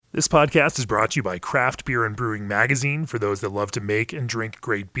This podcast is brought to you by Craft Beer and Brewing Magazine for those that love to make and drink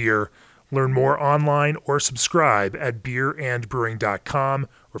great beer. Learn more online or subscribe at beerandbrewing.com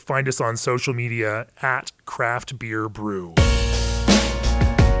or find us on social media at Craft Beer Brew.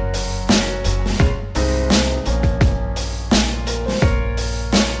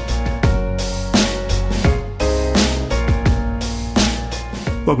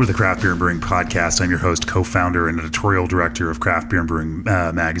 Welcome to the Craft Beer and Brewing Podcast. I'm your host, co-founder, and editorial director of Craft Beer and Brewing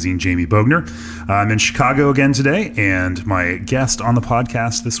Magazine, Jamie Bogner. I'm in Chicago again today, and my guest on the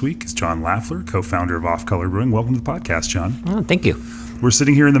podcast this week is John Lafler, co-founder of Off Color Brewing. Welcome to the podcast, John. Oh, thank you. We're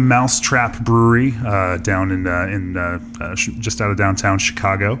sitting here in the Mousetrap Brewery down in just out of downtown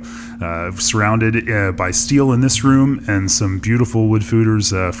Chicago, surrounded by steel in this room and some beautiful wood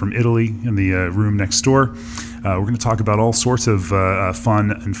fooders from Italy in the room next door. We're going to talk about all sorts of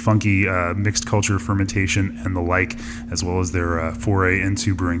fun and funky mixed culture fermentation and the like, as well as their foray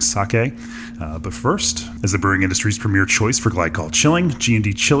into brewing sake. But first, as the brewing industry's premier choice for glycol chilling,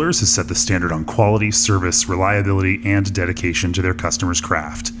 G&D Chillers has set the standard on quality, service, reliability, and dedication to their customers'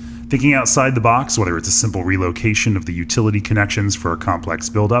 craft. Thinking outside the box, whether it's a simple relocation of the utility connections for a complex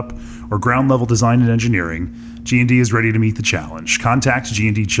buildup or ground-level design and engineering, G&D is ready to meet the challenge. Contact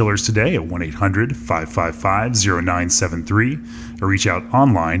G&D Chillers today at 1-800-555-0973 or reach out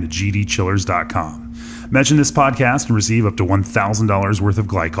online at gdchillers.com. Mention this podcast and receive up to $1,000 worth of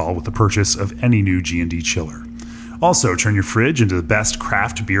glycol with the purchase of any new G&D chiller. Also, turn your fridge into the best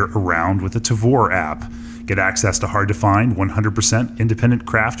craft beer around with the Tavour app. Get access to hard-to-find, 100% independent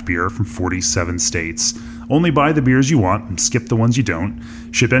craft beer from 47 states. Only buy the beers you want and skip the ones you don't.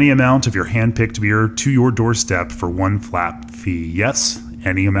 Ship any amount of your hand-picked beer to your doorstep for one flat fee. Yes,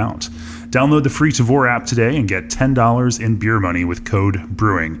 any amount. Download the free Tavour app today and get $10 in beer money with code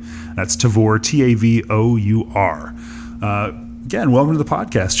BREWING. That's Tavour, T-A-V-O-U-R. Again, welcome to the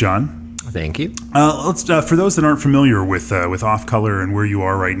podcast, John. Thank you. Let's for those that aren't familiar with Off Color and where you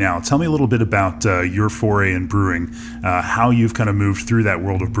are right now, tell me a little bit about your foray in brewing, how you've kind of moved through that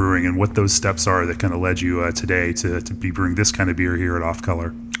world of brewing, and what those steps are that kind of led you today to be brewing this kind of beer here at Off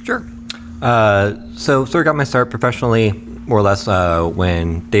Color. Sure. So I got my start professionally, more or less,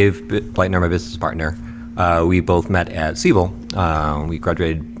 when Dave Bleitner, my business partner, we both met at Siebel. We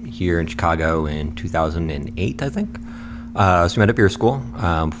graduated here in Chicago in 2008, I think. So we met at beer school.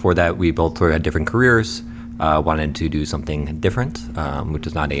 Before that, we both sort of had different careers, wanted to do something different, which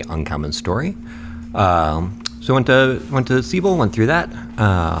is not an uncommon story. So went to Siebel, went through that.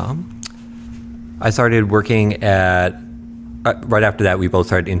 I started working at, right after that, we both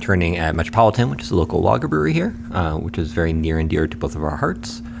started interning at Metropolitan, which is a local lager brewery here, which is very near and dear to both of our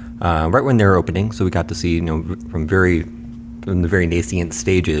hearts. Right when they were opening, so we got to see, from the very nascent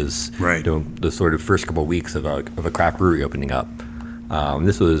stages, right. The sort of first couple of weeks of a craft brewery opening up.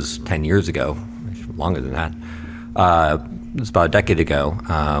 This was 10 years ago, longer than that. It was about a decade ago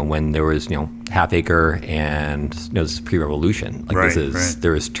when there was, Half Acre and this is pre-revolution. Right.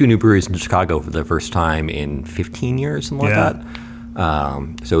 There was 2 new breweries in Chicago for the first time in 15 years, something like that.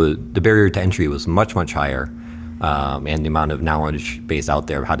 So the barrier to entry was much, much higher. And the amount of knowledge base out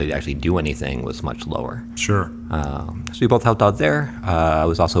there of how to actually do anything was much lower. Sure. So we both helped out there. I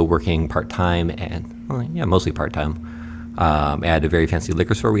was also working part-time mostly part-time at a very fancy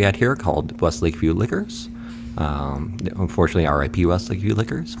liquor store we had here called West Lakeview Liquors. Unfortunately, RIP West Lakeview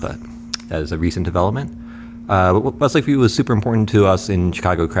Liquors, but that is a recent development. West Lakeview was super important to us in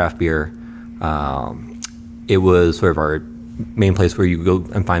Chicago craft beer. It was sort of our main place where you go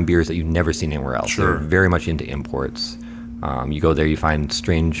and find beers that you've never seen anywhere else. Sure. They're very much into imports. You go there, you find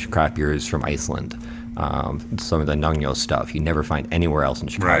strange craft beers from Iceland. Some of the Nugno stuff you never find anywhere else in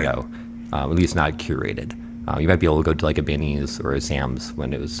Chicago, at least not curated. You might be able to go to like a Benny's or a Sam's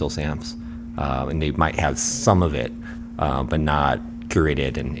when it was still Sam's, and they might have some of it, but not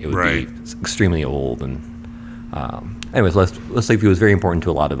curated, and it would be extremely old. And anyways, West Lakeview was very important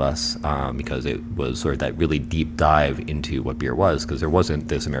to a lot of us because it was sort of that really deep dive into what beer was, because there wasn't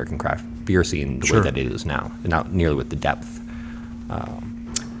this American craft beer scene the way that it is now, and not nearly with the depth.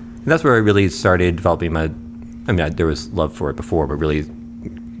 And that's where I really started developing there was love for it before, but really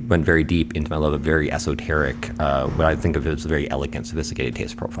went very deep into my love of very esoteric, what I think of as very elegant, sophisticated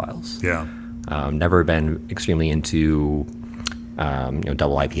taste profiles. Yeah. Never been extremely into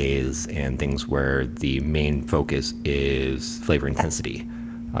double IPAs and things where the main focus is flavor intensity.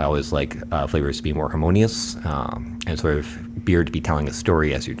 I always like flavors to be more harmonious and sort of beer to be telling a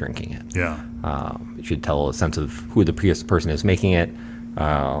story as you're drinking it. Yeah. It should tell a sense of who the person is making it,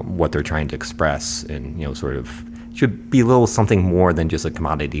 what they're trying to express, and sort of should be a little something more than just a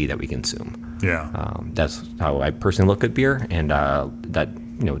commodity that we consume. Yeah. That's how I personally look at beer, and that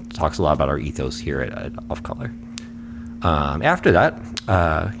talks a lot about our ethos here at Off Color. After that,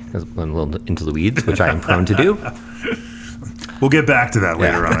 'cause I'm a little into the weeds, which I am prone to do. We'll get back to that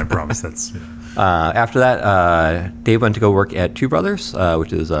later on, I promise. After that, Dave went to go work at Two Brothers,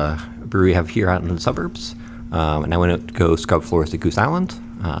 which is a brewery we have here out in the suburbs. And I went to go scrub floors at Goose Island.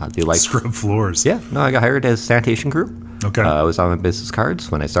 Scrub floors? Yeah. No, I got hired as sanitation crew. Okay. I was on my business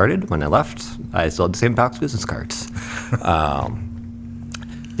cards when I started. When I left, I still had the same box business cards.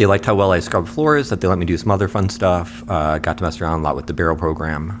 They liked how well I scrubbed floors, that they let me do some other fun stuff. Got to mess around a lot with the barrel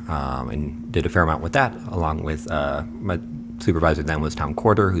program, and did a fair amount with that, along with my supervisor then was Tom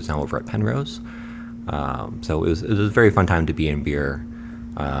Quarter, who's now over at Penrose. So it was a very fun time to be in beer.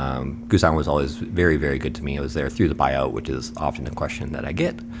 Goose Island was always very, very good to me. I was there through the buyout, which is often a question that I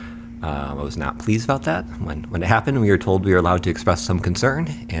get. I was not pleased about that. When it happened, we were told we were allowed to express some concern,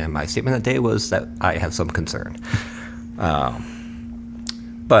 and my statement that day was that I have some concern.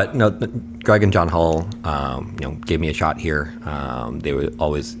 But Greg and John Hull, gave me a shot here. They were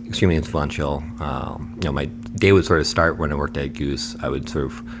always extremely influential. My day would sort of start when I worked at Goose. I would sort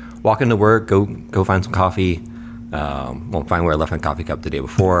of walk into work, go find some coffee. Won't find where I left my coffee cup the day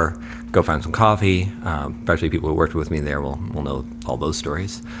before. Go find some coffee. Especially people who worked with me there will know all those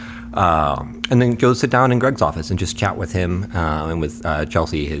stories. And then go sit down in Greg's office and just chat with him and with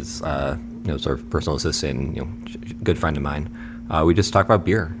Chelsea, his sort of personal assistant, good friend of mine. We just talk about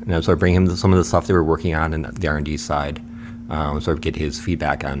beer, and I sort of bring him some of the stuff they were working on in the R&D side, sort of get his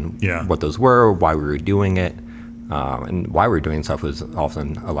feedback on what those were, why we were doing it, and why we were doing stuff was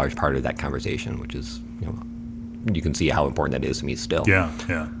often a large part of that conversation, which is, you can see how important that is to me still. Yeah.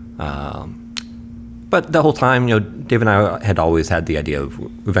 But the whole time, Dave and I had always had the idea of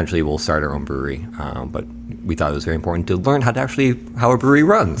eventually we'll start our own brewery, but we thought it was very important to learn how a brewery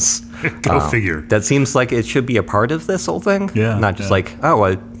runs. Go figure. That seems like it should be a part of this whole thing. Yeah. Not just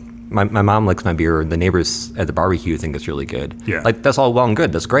my mom likes my beer, the neighbors at the barbecue think it's really good. Yeah. That's all well and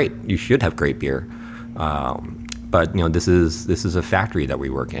good. That's great. You should have great beer. But this is a factory that we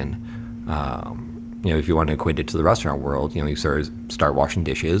work in. If you want to equate it to the restaurant world, you sort of start washing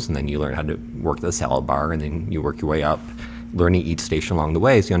dishes, and then you learn how to work the salad bar, and then you work your way up, learning each station along the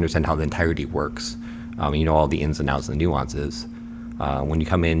way, so you understand how the entirety works. All the ins and outs and the nuances. When you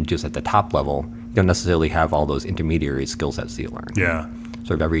come in just at the top level, you don't necessarily have all those intermediary skill sets that you learn. Yeah.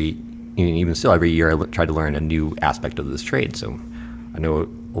 Sort of even still, every year I try to learn a new aspect of this trade. So I know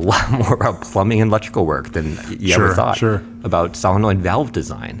a lot more about plumbing and electrical work than you ever thought. Sure. About solenoid valve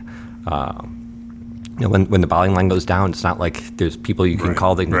design. When the bottling line goes down, it's not like there's people you can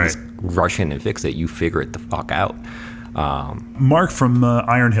call that can just rush in and fix it. You figure it the fuck out. Mark from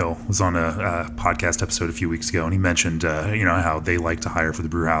Iron Hill was on a podcast episode a few weeks ago, and he mentioned how they like to hire for the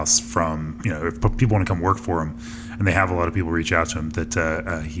brew house from if people want to come work for him, and they have a lot of people reach out to him,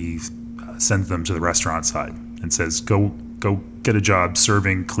 that he sends them to the restaurant side and says go get a job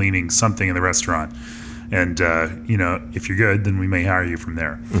serving, cleaning, something in the restaurant, and if you're good, then we may hire you from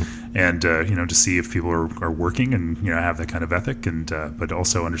there. And to see if people are working and have that kind of ethic, and but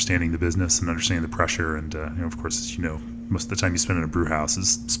also understanding the business and understanding the pressure, and of course, as most of the time you spend in a brew house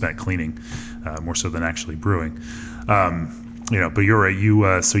is spent cleaning, more so than actually brewing. But you're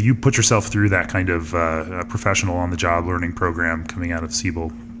right. So you put yourself through that kind of professional on the job learning program coming out of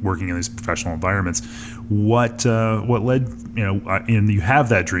Siebel, working in these professional environments. What led and you have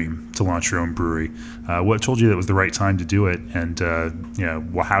that dream to launch your own brewery. What told you that was the right time to do it, and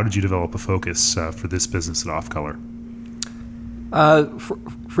how did you develop a focus for this business at Off Color?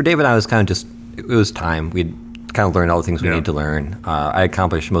 For Dave and I, it was time. We'd kind of learned all the things we needed to learn. I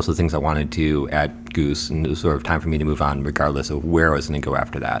accomplished most of the things I wanted to at Goose, and it was sort of time for me to move on, regardless of where I was going to go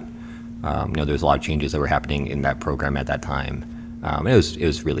after that. There's a lot of changes that were happening in that program at that time. It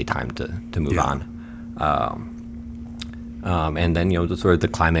was really time to move on. And then the sort of the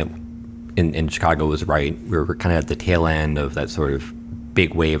climate in Chicago was right. We were kind of at the tail end of that sort of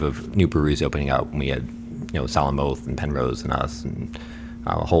big wave of new breweries opening up. And we had Solemn Oath and Penrose and us, and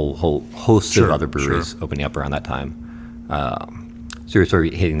a whole host of other breweries opening up around that time. So we were sort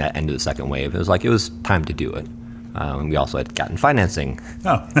of hitting that end of the second wave. It was time to do it. And we also had gotten financing.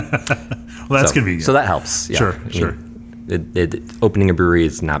 Oh, well, that's convenient. So that helps. Yeah. Sure. Opening a brewery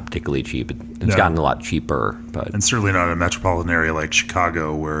is not particularly cheap. It's gotten a lot cheaper, and certainly not in a metropolitan area like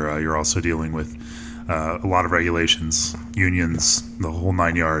Chicago, where you're also dealing with a lot of regulations, unions, the whole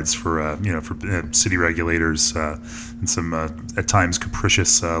nine yards for city regulators, and some at times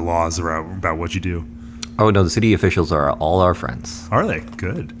capricious laws about what you do. Oh no, the city officials are all our friends. Are they?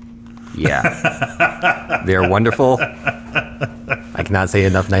 Good. Yeah, they're wonderful. I cannot say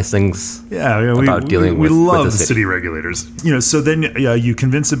enough nice things. Yeah, about dealing we with love the city regulators. So then you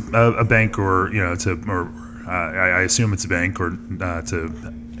convince a bank, or I assume it's a bank, or to.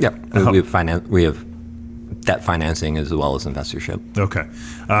 Yeah, we have debt financing as well as investorship. Okay.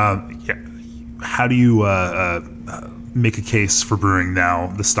 How do you make a case for brewing now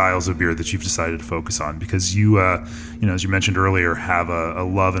the styles of beer that you've decided to focus on? Because you, as you mentioned earlier, have a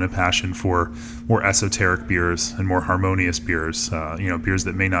love and a passion for more esoteric beers and more harmonious beers. Beers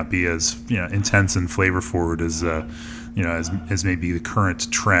that may not be as intense and flavor forward as as maybe the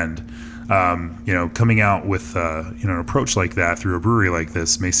current trend. Coming out with an approach like that through a brewery like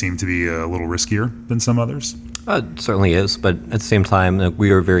this may seem to be a little riskier than some others. It certainly is, but at the same time,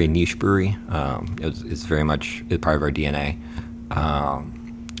 we are a very niche brewery. It's very much part of our DNA,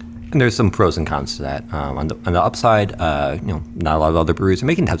 and there's some pros and cons to that. On the upside, not a lot of other breweries are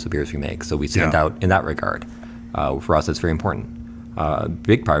making types of beers we make, so we stand out in that regard. For us, it's very important.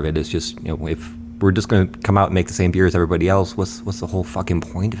 Big part of it is just if we're just going to come out and make the same beer as everybody else, what's the whole fucking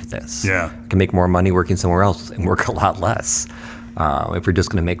point of this? Yeah, I can make more money working somewhere else and work a lot less. If we're just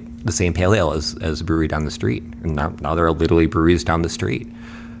going to make the same pale ale as a brewery down the street, and now there are literally breweries down the street.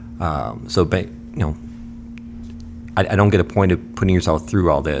 I don't get a point of putting yourself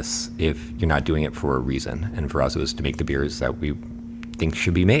through all this if you're not doing it for a reason. And for us, it was to make the beers that we think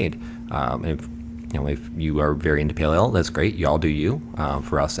should be made. If you are very into pale ale, that's great. You all do you.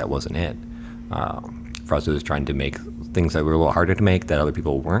 For us, that wasn't it. For us, it was trying to make things that were a little harder to make that other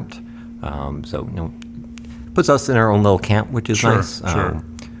people weren't. Puts us in our own little camp, which is nice. Sure.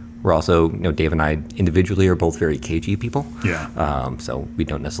 We're also, Dave and I individually are both very cagey people. Yeah. So we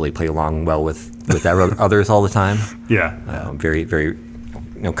don't necessarily play along well with others all the time. Yeah. Very, very,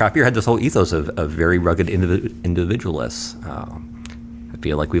 craft beer had this whole ethos of very rugged individualists. I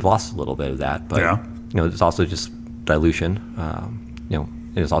feel like we've lost a little bit of that, but it's also just dilution.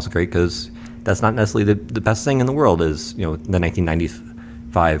 And it's also great because that's not necessarily the best thing in the world. Is the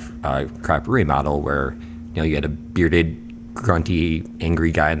 1995 craft brewery model where you had a bearded, grunty, angry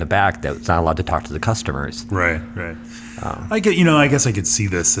guy in the back that's not allowed to talk to the customers. Right. I guess I could see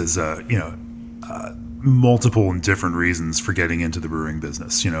this as multiple and different reasons for getting into the brewing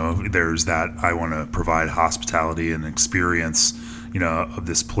business. There's that I want to provide hospitality and experience, of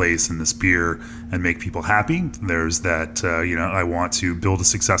this place and this beer and make people happy. There's that, I want to build a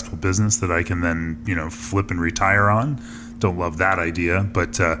successful business that I can then, flip and retire on. Don't love that idea,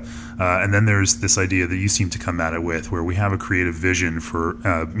 but and then there's this idea that you seem to come at it with, where we have a creative vision for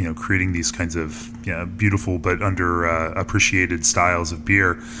creating these kinds of beautiful but underappreciated styles of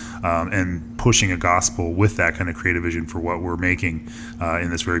beer, and pushing a gospel with that kind of creative vision for what we're making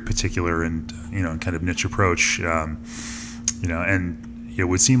in this very particular and kind of niche approach, and it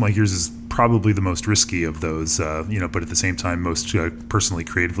would seem like yours is probably the most risky of those, but at the same time most personally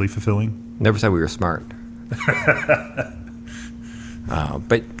creatively fulfilling. Never said we were smart.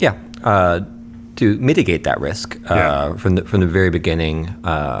 But to mitigate that risk, from the very beginning,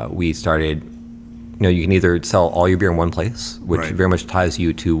 we started. You can either sell all your beer in one place, which very much ties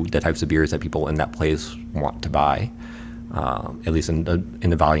you to the types of beers that people in that place want to buy, at least in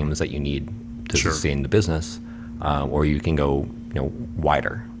the volumes that you need to sustain the business, or you can go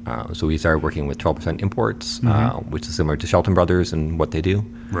wider. So we started working with 12% imports, which is similar to Shelton Brothers and what they do.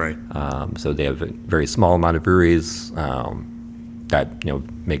 Right. So they have a very small amount of breweries that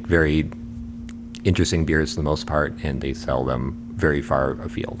make very interesting beers for the most part, and they sell them very far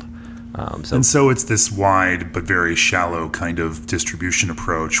afield. So it's this wide but very shallow kind of distribution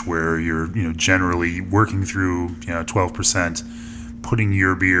approach where you're generally working through 12%, putting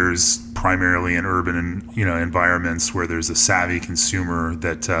your beers primarily in urban environments where there's a savvy consumer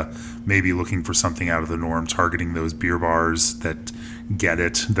that may be looking for something out of the norm, targeting those beer bars that get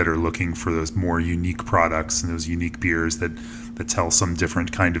it, that are looking for those more unique products and those unique beers that tell some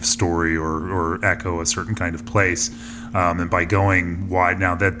different kind of story or echo a certain kind of place. And by going wide,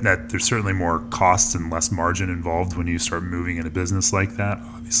 now that there's certainly more costs and less margin involved when you start moving in a business like that.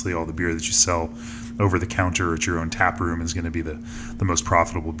 Obviously, all the beer that you sell over the counter at your own tap room is going to be the most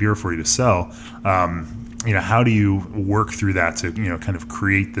profitable beer for you to sell. How do you work through that to kind of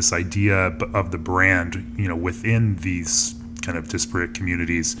create this idea of the brand within these kind of disparate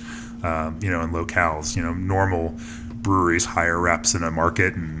communities, and locales? Normal breweries hire reps in a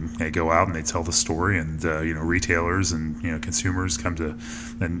market and they go out and they tell the story, and retailers and consumers come to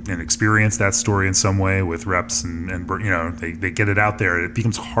and experience that story in some way with reps, and they get it out there. It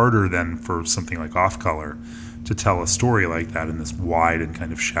becomes harder then for something like Off Color to tell a story like that in this wide and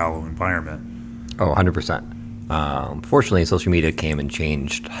kind of shallow environment. Oh, 100%. Fortunately, social media came and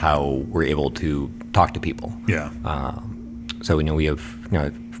changed how we're able to talk to people. Yeah. So we have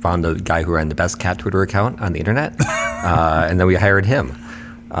found the guy who ran the best cat Twitter account on the internet, and then we hired him.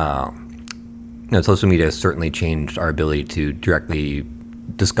 Social media has certainly changed our ability to directly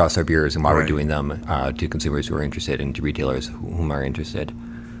discuss our beers and why we're doing them to consumers who are interested and to retailers whom are interested.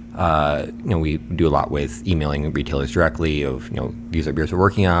 We do a lot with emailing retailers directly of, these are beers we're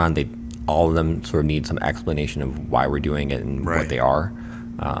working on. All of them sort of need some explanation of why we're doing it and what they are.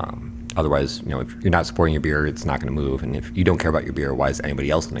 Otherwise, if you're not supporting your beer, it's not going to move. And if you don't care about your beer, why is anybody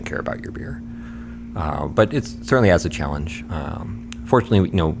else going to care about your beer? But it certainly has a challenge. Fortunately,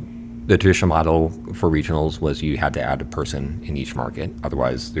 the traditional model for regionals was you had to add a person in each market.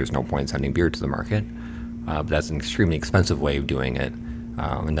 Otherwise, there's no point in sending beer to the market. But that's an extremely expensive way of doing it.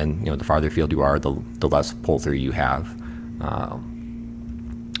 And then, the farther afield you are, the less pull-through you have.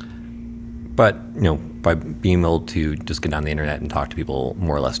 But, by being able to just get on the internet and talk to people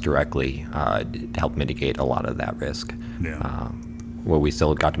more or less directly to help mitigate a lot of that risk. Yeah. We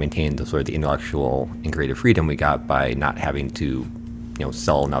still got to maintain the sort of the intellectual and creative freedom we got by not having to,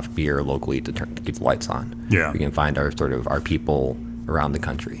 sell enough beer locally to keep the lights on. Yeah. We can find our people around the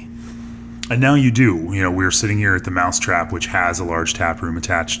country. And now you do. We're sitting here at the Mousetrap, which has a large tap room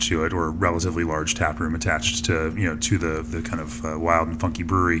attached to it, or a relatively large tap room attached to, to the kind of wild and funky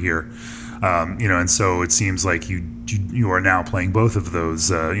brewery here. And so it seems like you are now playing both of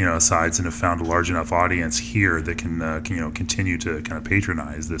those, sides and have found a large enough audience here that can continue to kind of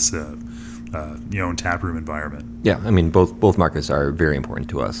patronize this, tap room environment. Yeah, I mean, both markets are very important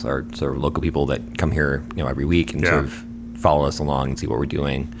to us. Our sort of local people that come here, every week and sort of follow us along and see what we're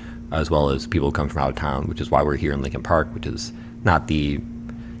doing, as well as people who come from out of town, which is why we're here in Lincoln Park, which is not the,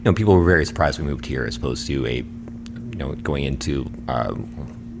 people were very surprised we moved here as opposed to going into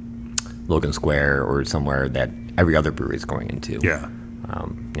Logan Square or somewhere that every other brewery is going into. Yeah.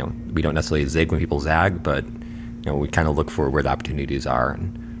 We don't necessarily zig when people zag, but we kind of look for where the opportunities are.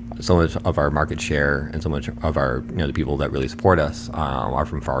 And so much of our market share and so much of our the people that really support us are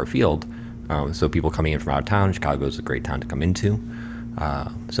from far afield. So people coming in from out of town, Chicago is a great town to come into.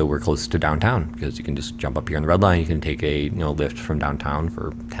 So we're close to downtown because you can just jump up here on the Red Line. You can take a lift from downtown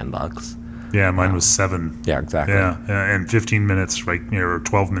for $10. Yeah, mine was $7. Yeah, exactly. Yeah, and 15 minutes, right, or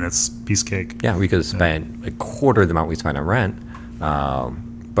 12 minutes, piece cake. Yeah, we could have spent a quarter of the amount we spent on rent.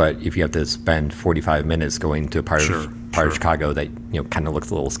 But if you have to spend 45 minutes going to a part of Chicago that kind of looks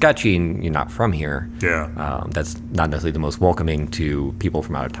a little sketchy and you're not from here, that's not necessarily the most welcoming to people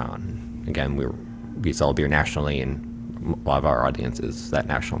from out of town. Again, we sell beer nationally, and a lot of our audience is that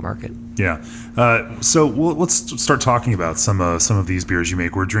national market. Yeah. So let's start talking about some of these beers you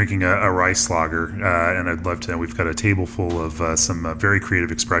make. We're drinking a rice lager, and I'd love to. We've got a table full of some very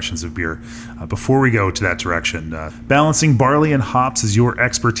creative expressions of beer. Before we go to that direction, balancing barley and hops is your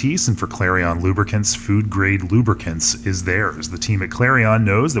expertise, and for Clarion Lubricants, food-grade lubricants is theirs. The team at Clarion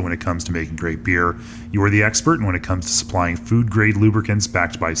knows that when it comes to making great beer, you're the expert, and when it comes to supplying food-grade lubricants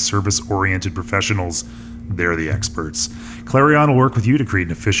backed by service-oriented professionals, they're the experts. Clarion will work with you to create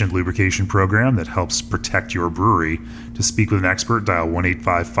an efficient lubrication program that helps protect your brewery. To speak with an expert, dial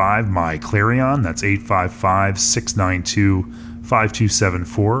 1-855-MY-CLARION. That's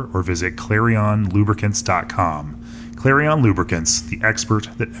 855-692-5274, or visit clarionlubricants.com. Clarion Lubricants, the expert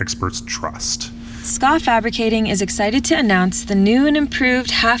that experts trust. Ska Fabricating is excited to announce the new and improved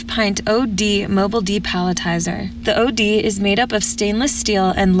half-pint OD mobile depalletizer. The OD is made up of stainless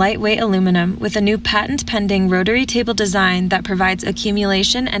steel and lightweight aluminum with a new patent-pending rotary table design that provides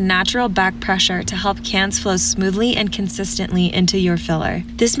accumulation and natural back pressure to help cans flow smoothly and consistently into your filler.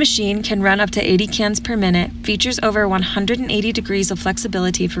 This machine can run up to 80 cans per minute, features over 180 degrees of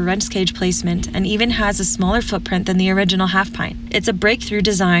flexibility for rinse cage placement, and even has a smaller footprint than the original half-pint. It's a breakthrough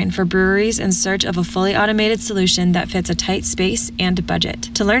design for breweries in search of a fully automated solution that fits a tight space and budget.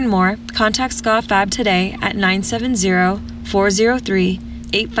 To learn more, contact Ska Fab today at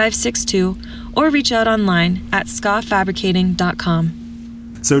 970-403-8562 or reach out online at skafabricating.com.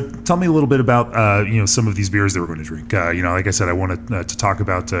 So tell me a little bit about some of these beers that we're going to drink. Like I said, I wanted to talk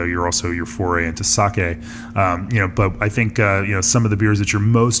about your foray into sake. But I think some of the beers that you're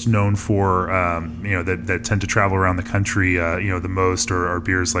most known for, that tend to travel around the country, the most are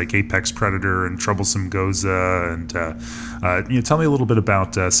beers like Apex Predator and Troublesome Goza. And tell me a little bit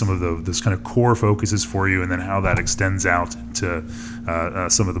about some of those kind of core focuses for you, and then how that extends out to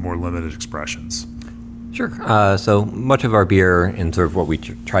some of the more limited expressions. Sure. So much of our beer and sort of what we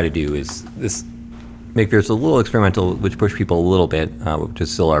try to do is make beers a little experimental, which push people a little bit, which is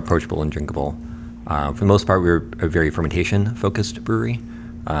still approachable and drinkable. For the most part, we're a very fermentation-focused brewery,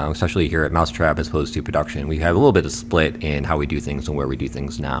 especially here at Mousetrap as opposed to production. We have a little bit of split in how we do things and where we do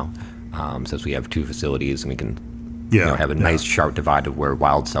things now, since we have two facilities and we can have a nice sharp divide of where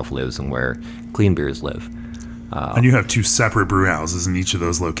wild stuff lives and where clean beers live. And you have 2 separate brew houses in each of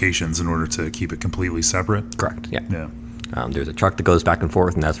those locations in order to keep it completely separate? Correct, yeah. Yeah. There's a truck that goes back and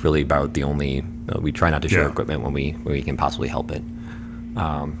forth, and that's really about the only... we try not to share equipment when we can possibly help it.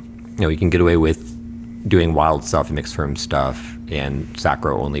 You can get away with doing wild stuff, mixed ferm stuff, and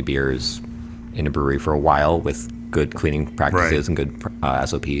sacro-only beers in a brewery for a while with good cleaning practices and good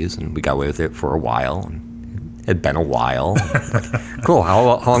SOPs, and we got away with it for a while. It had been a while. Cool, how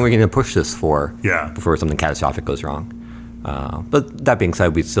long are we going to push this for before something catastrophic goes wrong? But that being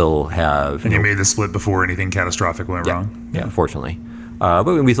said, we still have... And you made the split before anything catastrophic went wrong? Yeah, fortunately. But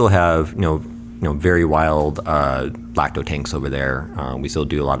we still have, very wild lacto tanks over there. We still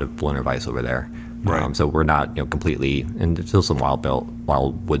do a lot of Berliner Weiss over there. Right. So we're not, completely... And there's still some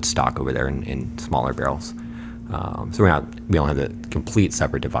wild wood stock over there in smaller barrels. So we don't have the complete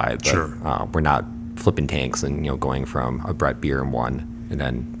separate divide, but we're not flipping tanks and, going from a Brett beer in one and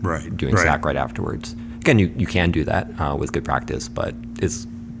then doing sack right afterwards. Again, you can do that with good practice, but at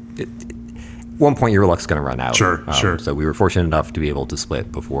one point your luck's going to run out. Sure. So we were fortunate enough to be able to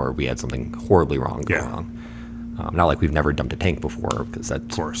split before we had something horribly wrong go wrong. Not like we've never dumped a tank before, because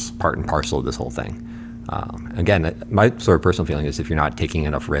that's part and parcel of this whole thing. Again, my sort of personal feeling is if you're not taking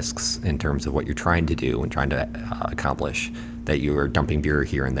enough risks in terms of what you're trying to do and trying to accomplish, that you are dumping beer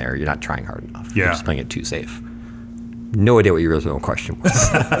here and there, you're not trying hard enough. You're just playing it too safe. No idea what your original question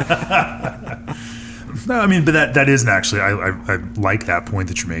was. No, I mean, but that isn't actually. I like that point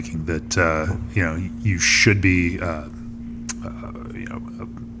that you're making. That you should be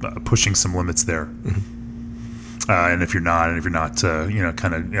pushing some limits there. Mm-hmm. And if you're not,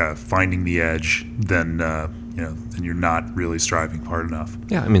 kind of finding the edge, then then you're not really striving hard enough.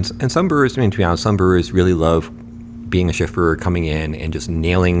 Yeah, I mean, and some brewers, to be honest, some brewers really love being a shift brewer, coming in and just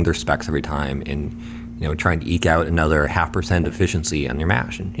nailing their specs every time, and trying to eke out another 0.5% efficiency on your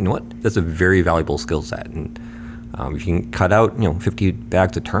mash. And you know what? That's a very valuable skill set. And if you can cut out,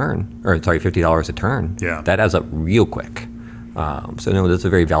 $50 a turn, that adds up real quick. So that's a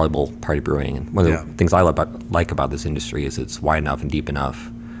very valuable part of brewing. And one of the things I like about this industry is it's wide enough and deep enough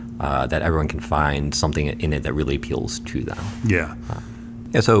that everyone can find something in it that really appeals to them. Yeah.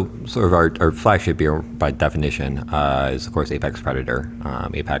 So sort of our flagship beer, by definition, is of course Apex Predator.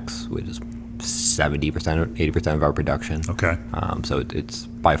 Apex, which is 70% or 80% of our production. Okay. So it's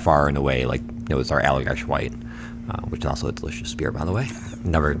by far in a way it's our Allagash White, which is also a delicious beer, by the way.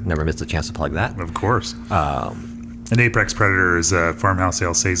 Never missed a chance to plug that. Of course. An Apex Predator is a Farmhouse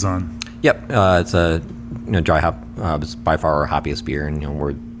Ale Saison. Yep. It's a dry hop. It's by far our hoppiest beer, and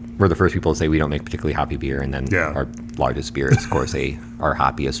we're the first people to say we don't make particularly hoppy beer, and then our largest beer is of course our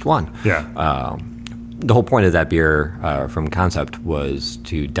hoppiest one. Yeah. The whole point of that beer from concept was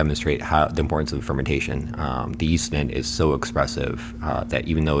to demonstrate the importance of fermentation. The yeast in it is so expressive that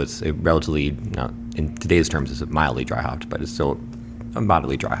even though it's a relatively, in today's terms, it's a mildly dry hopped, but it's still a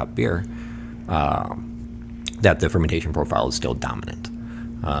moderately dry hopped beer, that the fermentation profile is still dominant.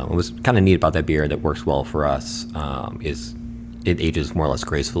 What was kind of neat about that beer that works well for us is it ages more or less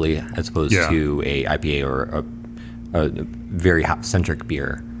gracefully, as opposed to a IPA or a very hop-centric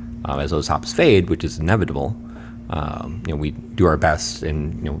beer. As those hops fade, which is inevitable, we do our best,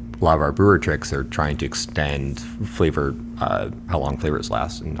 and a lot of our brewer tricks are trying to extend flavor, how long flavors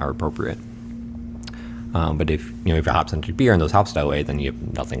last and are appropriate. But if you have a hop-centric beer and those hops die away, then you have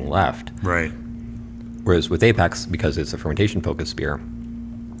nothing left. Right. Whereas with Apex, because it's a fermentation-focused beer,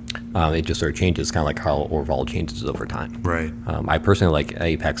 it just sort of changes, kind of like how Orval changes over time. Right. I personally like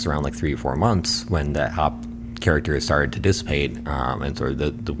Apex around 3 or 4 months when that hop character has started to dissipate, and sort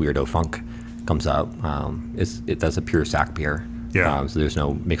of the weirdo funk comes up. That's a pure sack beer. Yeah. So there's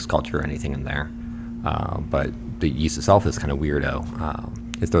no mixed culture or anything in there. But the yeast itself is kind of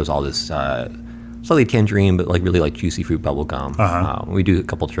weirdo. It throws all this slightly tangerine, but really like juicy fruit bubble gum. We do a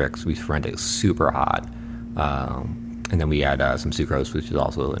couple tricks. We ferment it super hot. And then we add some sucrose, which is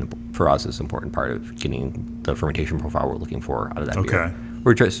also, for us, is an important part of getting the fermentation profile we're looking for out of that beer.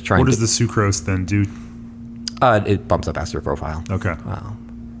 We're just trying. What does the sucrose then do? It bumps up ester profile. Okay.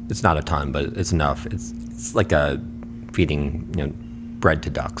 It's not a ton, but it's enough. It's like feeding bread to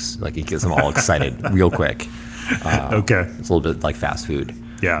ducks. It gets them all excited real quick. Okay. It's a little bit like fast food.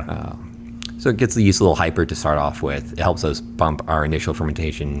 Yeah. So it gets the yeast a little hyper to start off with. It helps us bump our initial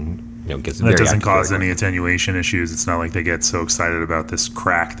fermentation. Gets that doesn't cause any attenuation issues. It's not like they get so excited about this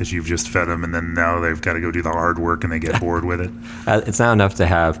crack that you've just fed them, and then now they've got to go do the hard work and they get bored with it. It's not enough to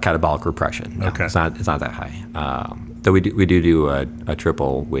have catabolic repression. No, okay. It's not that high. Though we do a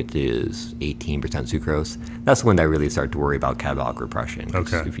triple, which is 18% sucrose. That's when I really start to worry about catabolic repression.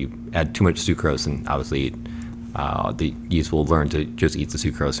 Okay. If you add too much sucrose, and obviously the yeast will learn to just eat the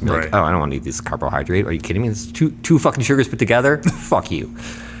sucrose and be like, Right. oh, I don't want to eat this carbohydrate. Are you kidding me? It's two fucking sugars put together? Fuck you.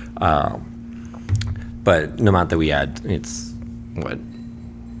 But no matter that we add, it's,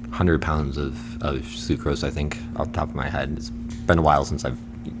 100 pounds of sucrose, I think, off the top of my head. It's been a while since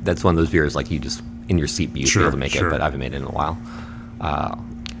that's one of those beers, like, you just, in your seat, you used to be able to make it, but I haven't made it in a while.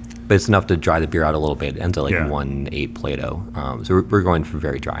 But it's enough to dry the beer out a little bit. It ends at, 1.8 Plato. So we're going for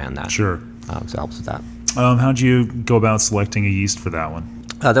very dry on that. Sure. So it helps with that. How'd you go about selecting a yeast for that one?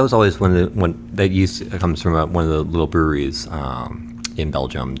 That was always when that yeast comes from one of the little breweries in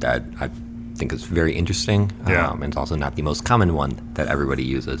Belgium that I think is very interesting. Yeah. And it's also not the most common one that everybody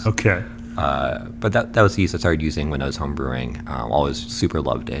uses. Okay. But that was the yeast I started using when I was home brewing. Always super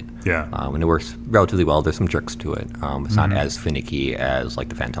loved it. Yeah. And it works relatively well. There's some tricks to it. It's not as finicky as like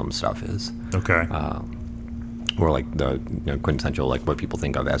the Phantom stuff is. Okay. Or like the quintessential, like what people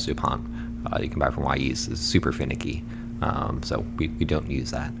think of as DuPont. You can buy from Y yeast is super finicky. So we don't use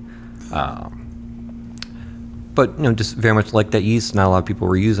that. But just very much like that yeast, not a lot of people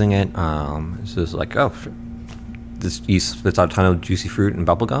were using it. It's just like, this yeast spits out a ton of juicy fruit and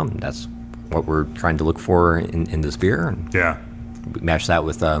bubble gum. That's what we're trying to look for in this beer. And Yeah. we mash that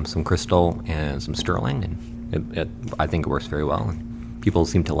with some Crystal and some Sterling, and I think it works very well. And people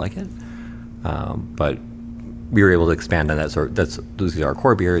seem to like it. But we were able to expand on that. So those are our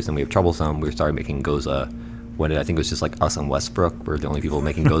core beers, and we have Troublesome. We started making Goza when I think it was just like us and Westbrook were the only people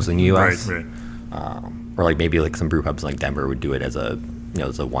making Goza in the U.S. Right. Or like maybe like some brew pubs like Denver would do it as a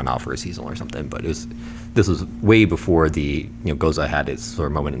one-off for a season or something. But this was way before the Goza had its sort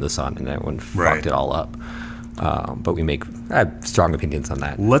of moment in the sun, and everyone fucked it all up. But I have strong opinions on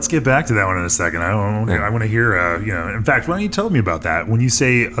that. Let's get back to that one in a second. I want to hear. In fact, why don't you tell me about that? When you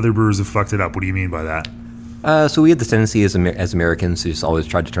say other brewers have fucked it up, what do you mean by that? So we had the tendency as Americans to just always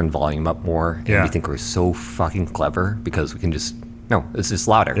try to turn volume up more, and Yeah. we think we're so fucking clever because we can just it's just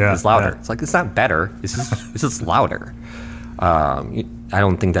louder. Yeah, It's louder. yeah. It's like it's not better. It's just louder. I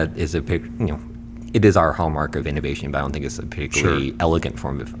don't think that is a big it is our hallmark of innovation, but I don't think it's a particularly elegant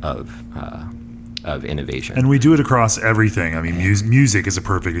form of innovation. And we do it across everything. I mean, music is a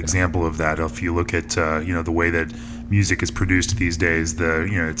perfect example of that. If you look at the way that music is produced these days,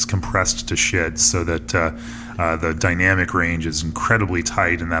 it's compressed to shit so that the dynamic range is incredibly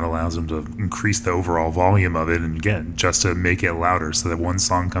tight, and that allows them to increase the overall volume of it. And again, just to make it louder, so that one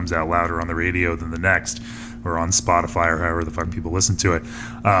song comes out louder on the radio than the next, or on Spotify or however the fuck people listen to it.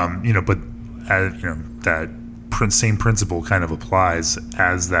 But that same principle kind of applies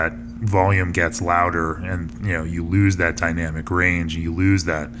as that volume gets louder, and you lose that dynamic range, you lose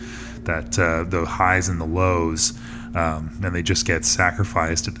that the highs and the lows, and they just get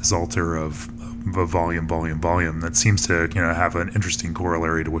sacrificed at this altar of volume. That seems to have an interesting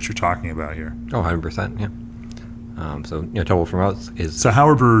corollary to what you're talking about here. 100%, yeah. So trouble from us is So how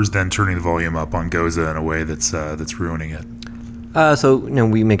are brewers then turning the volume up on Goza in a way that's ruining it? so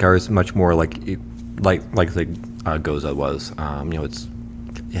we make ours much more like the Goza was.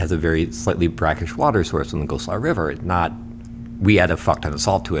 It has a very slightly brackish water source on the Goslar River. We add a fuck ton of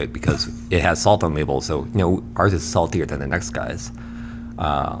salt to it because it has salt on label. So ours is saltier than the next guy's.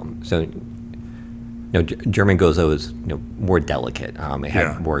 German Goza is more delicate. It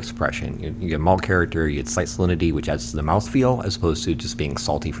had more expression. You get malt character, you get slight salinity, which adds to the mouthfeel, as opposed to just being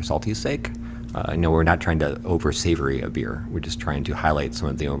salty for salty's sake. We're not trying to over savory a beer. We're just trying to highlight some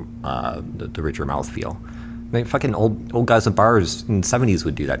of the richer mouthfeel. I mean, fucking old guys at bars in the 70s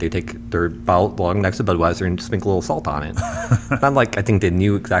would do that. They take their bottle along next to Budweiser and sprinkle a little salt on it. Not like I think they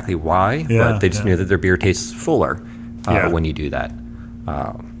knew exactly why, but they just knew that their beer tastes fuller when you do that.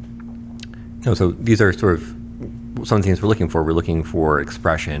 So these are sort of some of the things we're looking for. We're looking for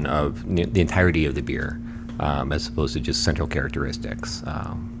expression of the entirety of the beer, as opposed to just central characteristics.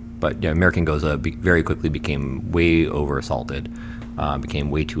 But American Goza very quickly became way over salted, became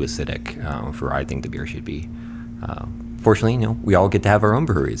way too acidic for what I think the beer should be. Fortunately, we all get to have our own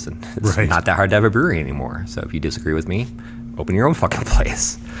breweries, and it's not that hard to have a brewery anymore. So if you disagree with me, open your own fucking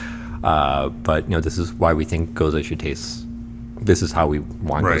place. But this is why we think Goza should taste. This is how we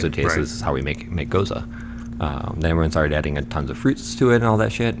want Goza to taste. This is how we make Goza. Then everyone started adding tons of fruits to it and all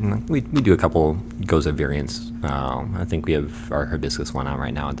that shit. And we do a couple Goza variants. I think we have our hibiscus one on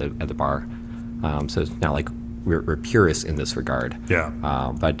right now at the bar. So it's not like we're purists in this regard. Yeah.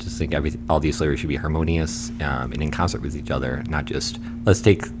 But I just think all these flavors should be harmonious and in concert with each other, not just let's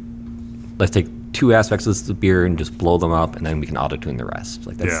take two aspects of the beer and just blow them up, and then we can auto-tune the rest.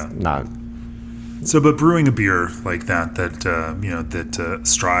 Like that's not. So, but brewing a beer like that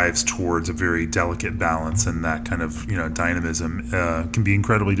strives towards a very delicate balance and that kind of dynamism can be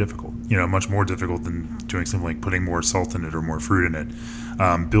incredibly difficult. much more difficult than doing something like putting more salt in it or more fruit in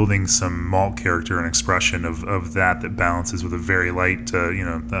it. Building some malt character and expression of that balances with a very light,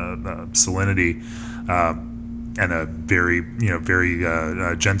 salinity, and a very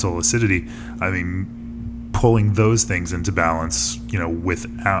gentle acidity. I mean, pulling those things into balance,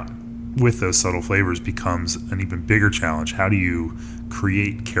 with those subtle flavors becomes an even bigger challenge. How do you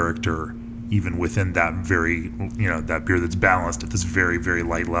create character even within that that beer that's balanced at this very, very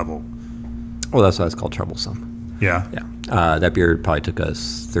light level? Well, that's why it's called troublesome. Yeah. That beer probably took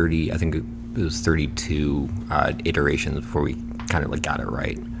us 32 iterations before we kind of got it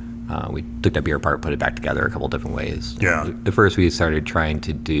right. We took that beer apart, put it back together a couple different ways. Yeah. At first, we started trying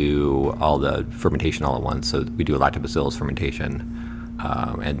to do all the fermentation all at once. So we do a lactobacillus fermentation,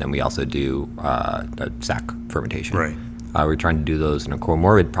 and then we also do a sac fermentation. Right. We're trying to do those in a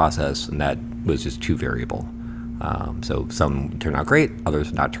comorbid process, and that was just too variable. So some turn out great, others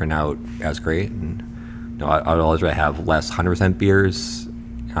did not turn out as great. And I'd always rather have less 100% beers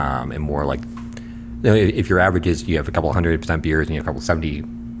and more like, if your average is you have a couple 100% beers and you have a couple 70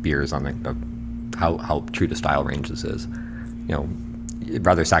 beers on how true to style range this is. You'd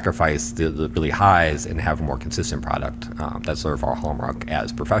rather sacrifice the really highs and have a more consistent product. That's sort of our hallmark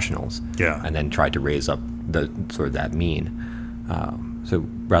as professionals. Yeah. And then try to raise up the sort of that mean. So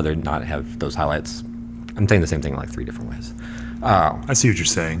rather not have those highlights. I'm saying the same thing in 3 different ways. I see what you're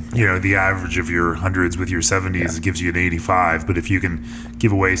saying. The average of your hundreds with your 70s gives you an 85, but if you can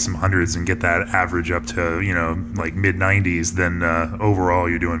give away some hundreds and get that average up to, mid 90s, then overall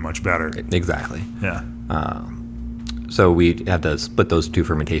you're doing much better. Exactly. Yeah. So we had to split those 2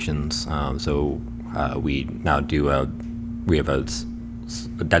 fermentations. We now we have a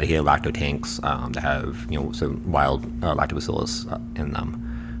dedicated lacto tanks that have some wild lactobacillus in them.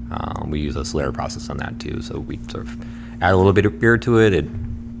 We use a Solera process on that too. So we sort of add a little bit of beer to it. It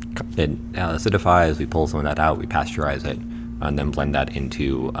acidifies. We pull some of that out. We pasteurize it, and then blend that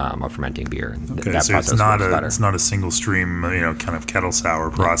into a fermenting beer. Okay, that so it's not a single stream, kind of kettle sour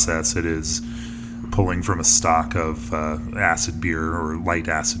process. It is pulling from a stock of acid beer or light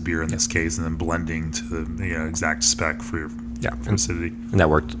acid beer in this case, and then blending to the exact spec for acidity. And that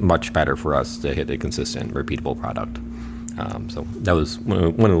worked much better for us to hit a consistent, repeatable product. So that was one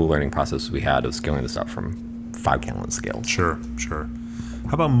of the learning processes we had of scaling this up from 5-gallon scale. Sure.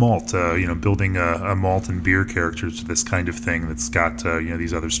 How about malt? Building a malt and beer character to this kind of thing that's got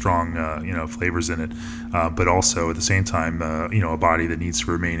these other strong flavors in it, but also at the same time a body that needs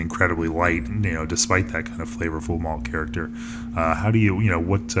to remain incredibly light, despite that kind of flavorful malt character. How do you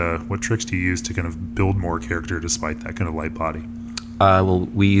what tricks do you use to kind of build more character despite that kind of light body? Well,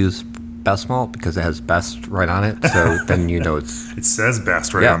 we use Best Malt because it has Best right on it, so then it's... It says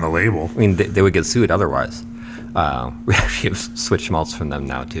Best right on the label. I mean, they would get sued otherwise. We actually have switched malts from them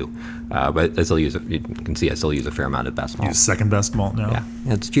now too, but I still use you can see I still use a fair amount of Best Malt. Use second best malt now? Yeah,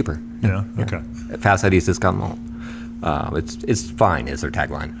 it's cheaper. Yeah. Okay. Fast Eddie's discount malt. It's fine is their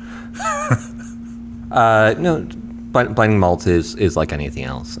tagline. Blending malts is like anything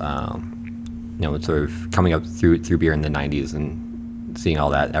else. It's sort of coming up through beer in the 90s and seeing all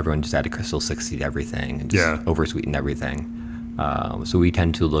that. Everyone just added Crystal 60 to everything and just oversweetened everything. So we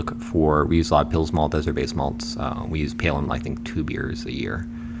tend to we use a lot of Pils malt as our base malts. We use pale in 2 beers a year.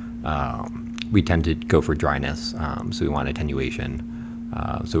 We tend to go for dryness, so we want attenuation.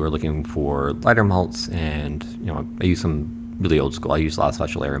 So we're looking for lighter malts, and I use some really old school. I use a lot of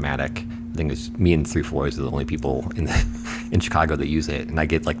Special Aromatic. I think it's me and 3 Floors are the only people in Chicago that use it, and I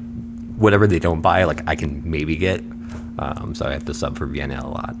get whatever they don't buy, I can maybe get. So I have to sub for Vienna a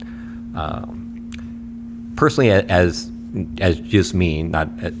lot. Personally, as just me, not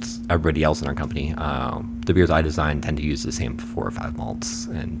as everybody else in our company, the beers I design tend to use the same 4 or 5 malts,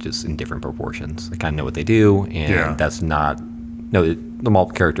 and just in different proportions. I kind of know what they do, and that's not... the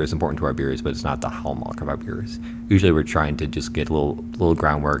malt character is important to our beers, but it's not the hallmark of our beers. Usually we're trying to just get a little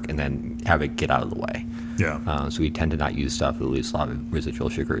groundwork and then have it get out of the way. Yeah. So we tend to not use stuff that leaves a lot of residual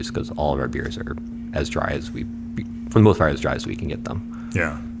sugars because all of our beers are as dry as for the most part, as dry as we can get them.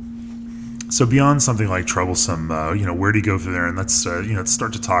 Yeah. So beyond something like Troublesome, where do you go from there? And let's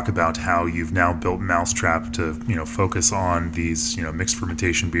start to talk about how you've now built Mousetrap to focus on these mixed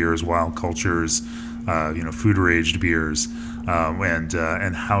fermentation beers, wild cultures, foeder aged beers,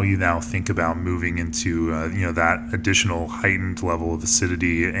 and how you now think about moving into that additional heightened level of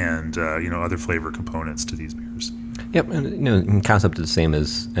acidity and other flavor components to these beers. Yep, and concept is the same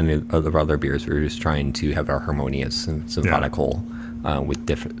as any of our other beers. We're just trying to have our harmonious and symphonic whole with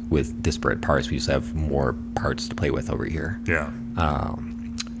disparate parts. We just have more parts to play with over here. Yeah.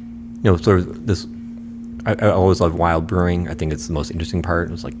 Sort of this I always love wild brewing. I think it's the most interesting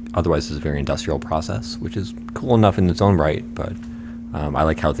part. It's like otherwise it's a very industrial process, which is cool enough in its own right, but I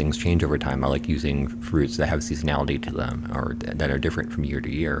like how things change over time. I like using fruits that have seasonality to them or that are different from year to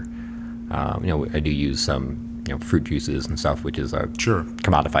year. I do use some fruit juices and stuff, which is a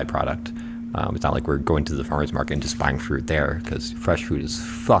commodified product. It's not like we're going to the farmer's market and just buying fruit there, because fresh fruit is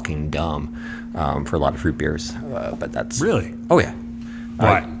fucking dumb for a lot of fruit beers. But that's really, oh yeah.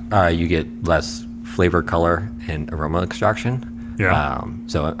 Why? You get less flavor, color, and aroma extraction. Yeah.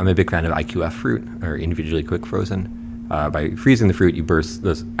 So I'm a big fan of IQF fruit, or individually quick frozen. By freezing the fruit, you burst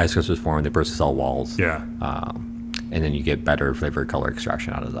the ice crystals form, they burst the cell walls. Yeah. And then you get better flavor, color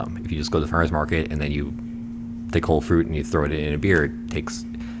extraction out of them. If you just go to the farmer's market and then you take whole fruit and you throw it in a beer, it takes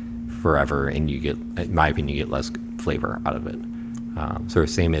forever, and you get, in my opinion, you get less flavor out of it. So the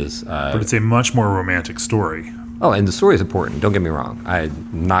same as... but it's a much more romantic story. Oh, and the story is important. Don't get me wrong. I'm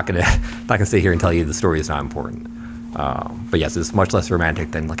not gonna sit here and tell you the story is not important. But yes, it's much less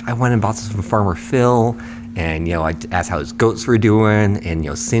romantic than like I went and bought this from Farmer Phil, and I asked how his goats were doing,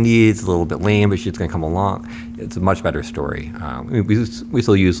 and Cindy's a little bit lame, but she's gonna come along. It's a much better story. We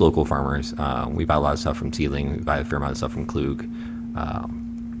still use local farmers. We buy a lot of stuff from Seedling. We buy a fair amount of stuff from Klug.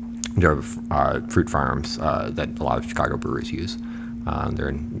 There are fruit farms that a lot of Chicago brewers use. They're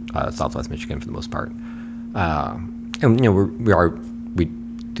in Southwest Michigan for the most part. And we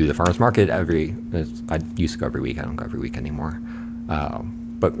do the farmers market I used to go every week. I don't go every week anymore.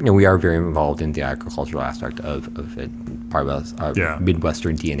 But we are very involved in the agricultural aspect of it. Part of our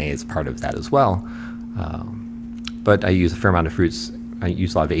Midwestern DNA is part of that as well. But I use a fair amount of fruits. I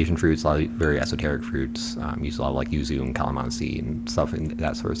use a lot of Asian fruits, a lot of very esoteric fruits. Use a lot of like yuzu and calamansi and stuff in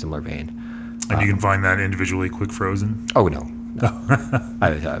that sort of similar vein. And you can find that individually quick frozen? Oh, no. I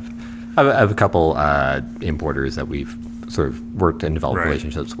have a couple importers that we've sort of worked and developed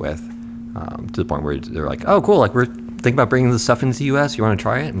relationships with, to the point where they're like, oh, cool, like we're thinking about bringing this stuff into the U.S. You want to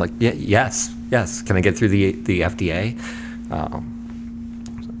try it? I'm like, yes. Can I get through the FDA?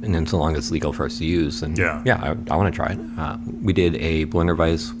 And then so long as it's legal for us to use, and I want to try it. We did a blender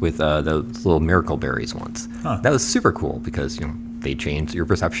Weiss with those little miracle berries once. That was super cool because they changed your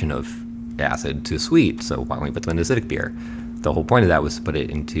perception of acid to sweet. So why don't we put them in acidic beer? The whole point of that was to put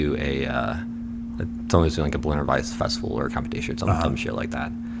it into someone was doing like a blender Weiss festival or competition, some dumb shit like that.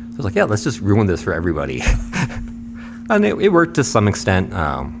 So I was like, let's just ruin this for everybody. And it worked to some extent.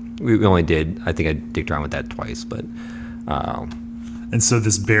 We only did, I think I dicked around with that twice, but. And so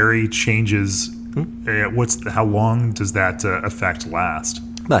this berry changes. How long does that effect last?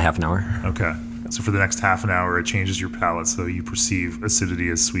 About half an hour. Okay. So for the next half an hour, it changes your palate, so you perceive acidity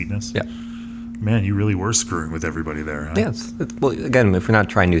as sweetness. Yeah. Man, you really were screwing with everybody there. Huh? Yeah. Well, again, if we're not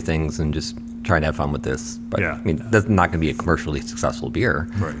trying new things and just trying to have fun with this, but I mean, that's not going to be a commercially successful beer.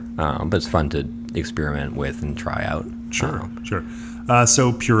 Right. But it's fun to experiment with and try out. Sure.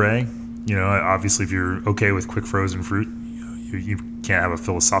 So puree. Obviously, if you're okay with quick frozen fruit, you can't have a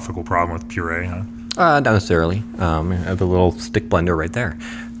philosophical problem with puree, huh? Not necessarily. I have a little stick blender right there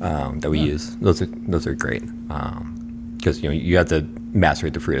that we use. Those are great because you have to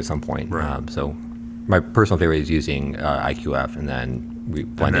macerate the fruit at some point. Right. So my personal favorite is using IQF, and then we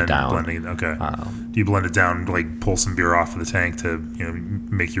blend it down. Okay. Do you blend it down, like pull some beer off of the tank to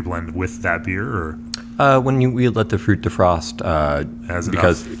make your blend with that beer, or when we let the fruit defrost,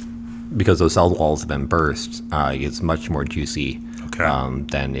 because those cell walls have been burst, it's much more juicy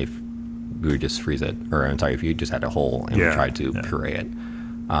than if we would just freeze it, or I'm sorry, if you just had a hole and we tried to puree it.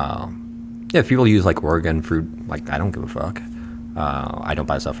 If people use like Oregon fruit, like I don't give a fuck. I don't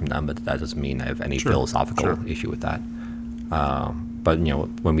buy stuff from them, but that doesn't mean I have any philosophical issue with that. But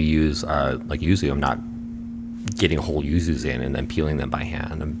when we use like yuzu, I'm not getting whole yuzus in and then peeling them by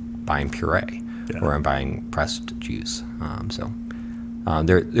hand. I'm buying puree, or I'm buying pressed juice.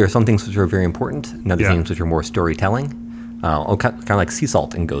 There are some things which are very important, and other things which are more storytelling. Kind of like sea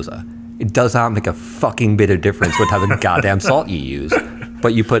salt in Goza. It does not make a fucking bit of difference what type of goddamn salt you use,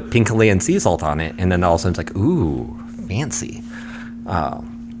 but you put pink Himalayan sea salt on it, and then all of a sudden it's like, ooh, fancy.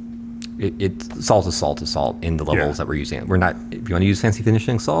 Salt is salt in the levels that we're using. We're not. If you want to use fancy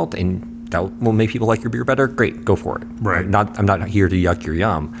finishing salt and that will make people like your beer better, great, go for it. Right. I'm not here to yuck your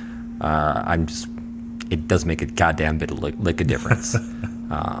yum. It does make a goddamn bit of lick a difference.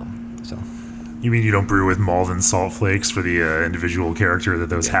 So. You mean you don't brew with Malden salt flakes for the individual character that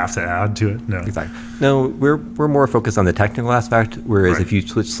those have to add to it? No. Exactly. No, we're more focused on the technical aspect. Whereas if you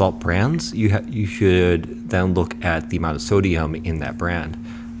switch salt brands, you should then look at the amount of sodium in that brand,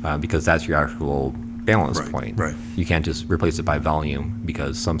 because that's your actual balance point. Right. You can't just replace it by volume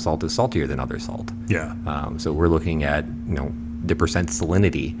because some salt is saltier than other salt. Yeah. So we're looking at the percent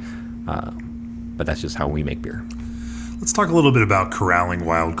salinity. but that's just how we make beer. Let's talk a little bit about corralling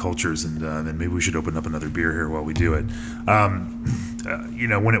wild cultures, and then maybe we should open up another beer here while we do it.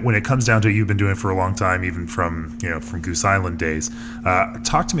 When it comes down to it, you've been doing it for a long time, even from Goose Island days.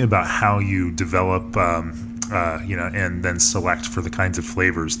 Talk to me about how you develop, and then select for the kinds of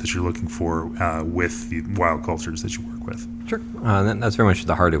flavors that you're looking for with the wild cultures that you work with. Sure, that's very much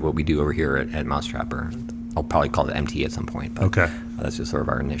the heart of what we do over here at Mousetrapper. I'll probably call it MT at some point. But okay, that's just sort of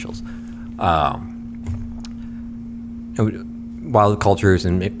our initials. Wild cultures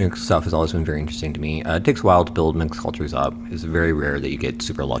and mixed stuff has always been very interesting to me. It takes a while to build mixed cultures up. It's very rare that you get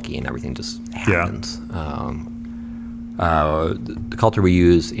super lucky and everything just happens. Yeah. The culture we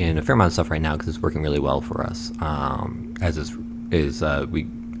use in a fair amount of stuff right now, because it's working really well for us, we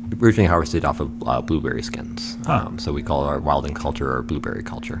originally harvested off of blueberry skins. So we call our wilding culture our blueberry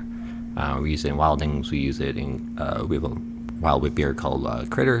culture. We use it in wildings. We use it in we have a wild wheat beer called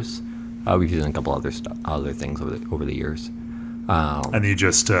Critters. We've used it in a couple other things over the years. And you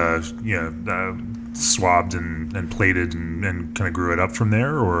just swabbed and plated and kind of grew it up from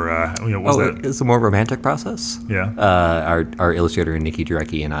there, or was that? It's a more romantic process. Yeah. Our illustrator Nikki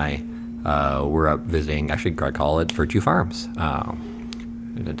Jarecki and I were up visiting. Actually, I'd call it Virtue Farms.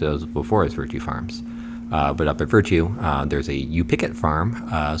 It was before it was Virtue Farms, but up at Virtue, there's a U Pickett farm.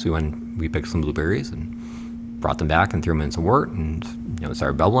 So we picked some blueberries and brought them back and threw them in some wort and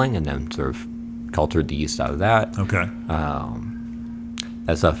started bubbling, and then sort of cultured the yeast out of that. Okay.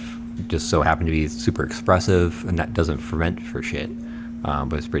 That stuff just so happened to be super expressive, and that doesn't ferment for shit,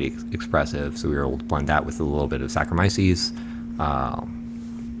 but it's pretty expressive. So we were able to blend that with a little bit of Saccharomyces.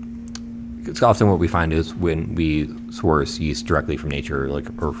 It's often what we find is when we source yeast directly from nature,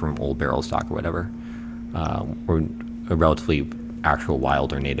 or from old barrel stock or whatever, or a relatively actual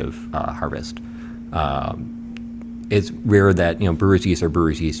wild or native harvest. It's rare that brewers' yeast are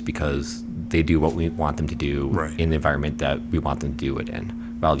brewers' yeast because they do what we want them to do in the environment that we want them to do it in.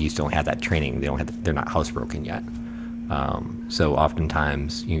 Wild yeast don't have that training. They're not housebroken yet. So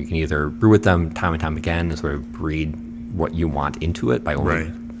oftentimes you can either brew with them time and time again and sort of breed what you want into it by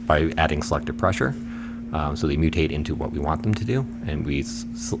adding selective pressure. So they mutate into what we want them to do, and we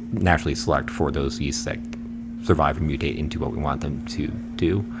naturally select for those yeasts that survive and mutate into what we want them to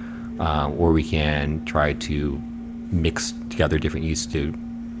do. Or we can try to mix together different yeasts to,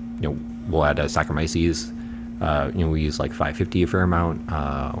 we'll add Saccharomyces. We use like 550 a fair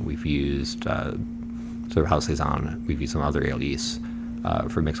amount. We've used sort of house saison. We've used some other ale yeasts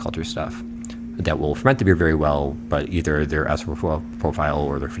for mixed culture stuff that will ferment the beer very well, but either their ester profile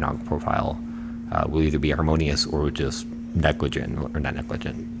or their phenolic profile will either be harmonious or just negligent, or not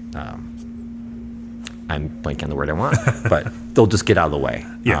negligent. I'm blanking on the word I want, but they'll just get out of the way.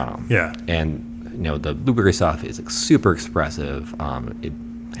 Yeah. And the blueberry stuff is super expressive. It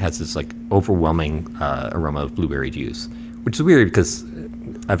has this overwhelming aroma of blueberry juice, which is weird because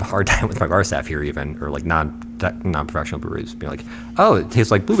I have a hard time with my bar staff here, even, or non-professional brewers being like, "Oh, it tastes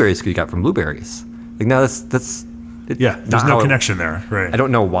like blueberries because you got from blueberries." No, that's there's no connection there, right? I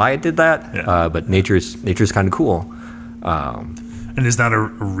don't know why it did that, but nature's kind of cool. And is that a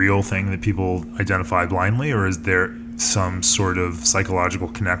real thing that people identify blindly, or is there some sort of psychological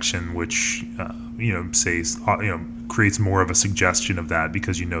connection which creates more of a suggestion of that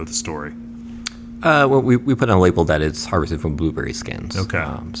because you know the story? Well, we put on a label that it's harvested from blueberry skins. Okay.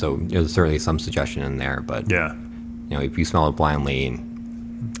 So there's certainly some suggestion in there, but if you smell it blindly,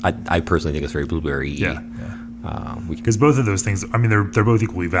 I personally think it's very blueberry-y. Yeah. Because both of those things, they're both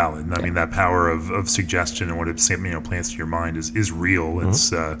equally valid. I mean, that power of suggestion and what it plants to your mind is real.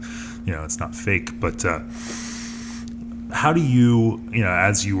 Mm-hmm. It's not fake. But how do you,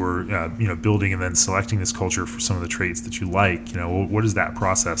 as you were building and then selecting this culture for some of the traits that you like, what does that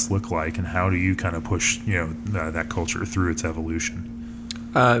process look like, and how do you kind of push that culture through its evolution?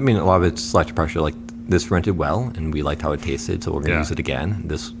 A lot of it's selective pressure. This fermented well, and we liked how it tasted, so we're going to use it again.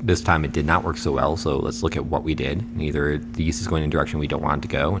 This time it did not work so well, so let's look at what we did. And either the yeast is going in a direction we don't want it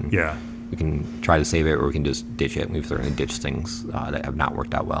to go, and we can try to save it, or we can just ditch it. And we've certainly ditched things that have not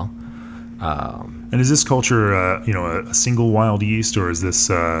worked out well. And is this culture, a single wild yeast, or is this,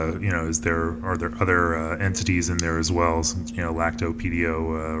 are there other entities in there as well, lacto, PDO,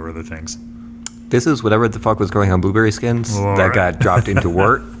 or other things? This is whatever the fuck was growing on blueberry skins that got dropped into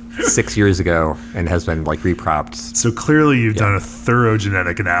wort 6 years ago and has been repropped. So clearly you've done a thorough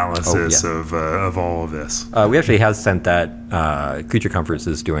genetic analysis of all of this. We actually have sent that. Creature Comforts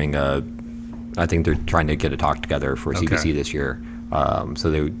is doing I think they're trying to get a talk together for CBC this year. So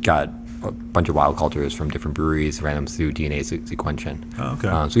they got a bunch of wild cultures from different breweries, ran them through DNA sequentiation. Oh, okay.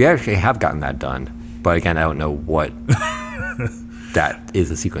 So we actually have gotten that done. But again, I don't know what that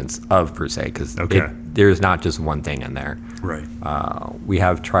is a sequence of per se, because Okay. there's not just one thing in there. Right. We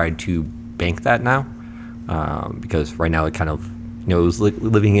have tried to bank that now, because right now it kind of, it was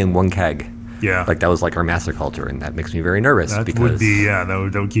living in one keg. Yeah. Like that was like our master culture, and that makes me very nervous. That because would be, that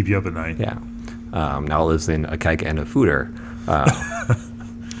would keep you up at night. yeah. Now it lives in a keg and a fooder.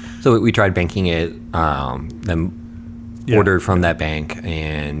 So we tried banking it, then ordered from that bank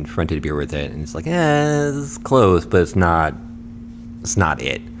and fermented a beer with it, and it's like, it's close, but it's not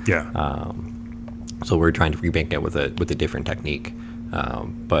it. Yeah. So we're trying to rebank it with a different technique.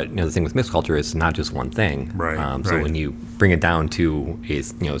 But the thing with mixed culture is not just one thing. Right, So right. when you bring it down to a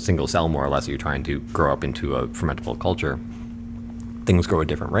single cell, more or less, you're trying to grow up into a fermentable culture. Things grow at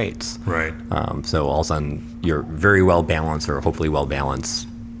different rates. Right. So all of a sudden, your very well balanced or hopefully well balanced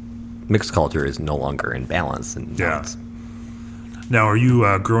mixed culture is no longer in balance. And Yeah. Now, are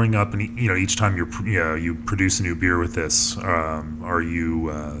you growing up, and each time you produce a new beer with this, are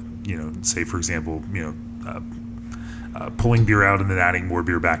you say for example, pulling beer out and then adding more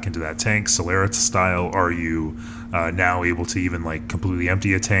beer back into that tank, Solera style? Are you now able to even like completely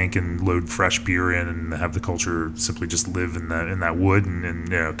empty a tank and load fresh beer in and have the culture simply just live in that wood and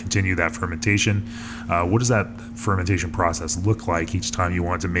continue that fermentation? What does that fermentation process look like each time you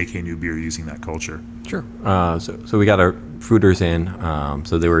want to make a new beer using that culture? Sure. So we got our fooders in.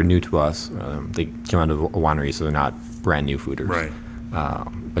 So they were new to us. They came out of a winery, so they're not brand new fooders. Right.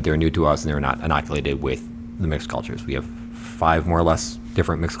 But they were new to us, and they were not inoculated with the mixed cultures. We have 5 more or less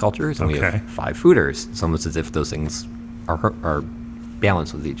different mixed cultures, and we Okay. have 5 fooders. It's almost as if those things are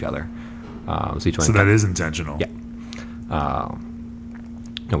balanced with each other. So each one. So that is intentional. Yeah.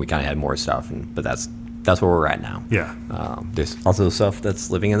 We kind of had more stuff, but that's where we're at now. Yeah. There's also stuff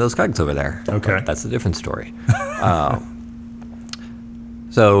that's living in those kegs over there. Okay. But that's a different story.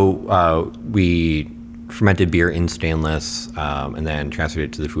 So we fermented beer in stainless, and then transferred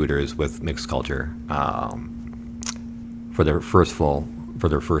it to the fooders with mixed culture for their first fill,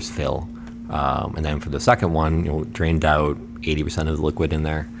 and then for the second one, drained out 80% of the liquid in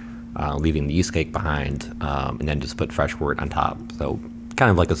there, leaving the yeast cake behind, and then just put fresh wort on top. So kind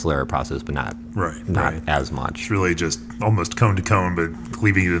of like a Solera process, but not Right. as much. It's really just almost cone to cone, but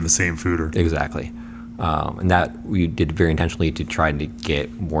leaving it in the same fooder. Exactly. And that we did very intentionally to try to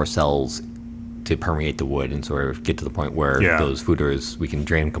get more cells to permeate the wood and sort of get to the point where those fooders we can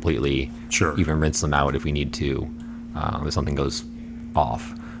drain completely, Sure. even rinse them out if we need to, if something goes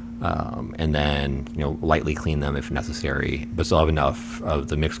off. And then, lightly clean them if necessary, but still have enough of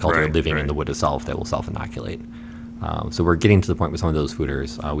the mixed culture Right, living right. in the wood itself that will self-inoculate. So we're getting to the point with some of those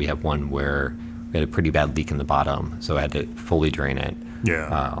fooders. We have one where we had a pretty bad leak in the bottom, so I had to fully drain it.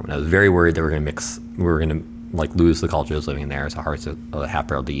 Yeah. And I was very worried that we were going to lose the cultures living there. So hard to half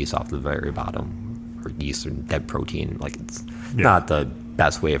barrel the yeast off the very bottom, or yeast or dead protein. It's not the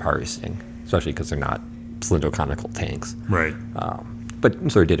best way of harvesting, especially because they're not cylindrical tanks. Right. But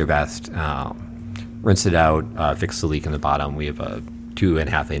sort of did our best. Rinsed it out, fixed the leak in the bottom. We have a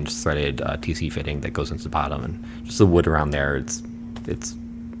 2.5-inch threaded TC fitting that goes into the bottom, and just the wood around there. It's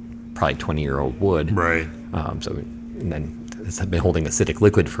probably 20-year-old wood. Right. And then it's been holding acidic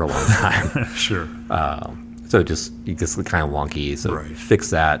liquid for a long time. Sure. So it gets kind of wonky. So Right. fix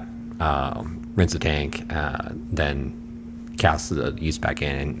that, rinse the tank, then cast the yeast back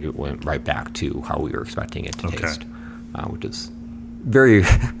in, and it went right back to how we were expecting it to Okay. taste, which is very.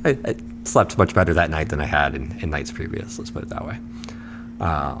 I slept much better that night than I had in nights previous. Let's put it that way.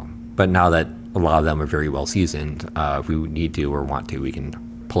 But now that a lot of them are very well seasoned, if we need to or want to, we can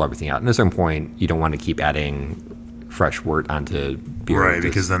pull everything out. And at a certain point, you don't want to keep adding fresh wort onto beer. Right,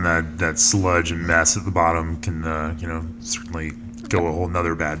 because then that sludge and mess at the bottom can, certainly go a whole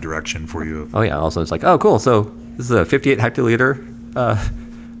nother bad direction for you. Oh yeah. Also, it's like, oh cool. So this is a 58 hectoliter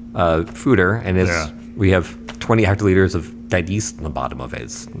fooder, and we have 20 hectoliters of dead yeast in the bottom of it.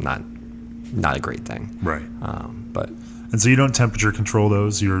 It's not a great thing. Right. But And so you don't temperature control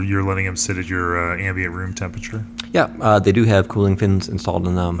those. You're letting them sit at your ambient room temperature. yeah, they do have cooling fins installed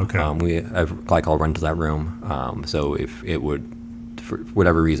in them. Okay. We have glycol run to that room. So if it would, for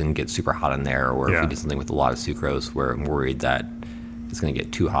whatever reason, get super hot in there, or if Yeah. we did something with a lot of sucrose where I'm worried that it's going to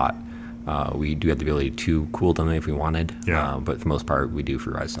get too hot, we do have the ability to cool them if we wanted. Yeah. But for the most part, we do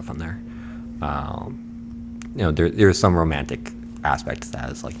free rise stuff on there. There's some romantic aspect to that.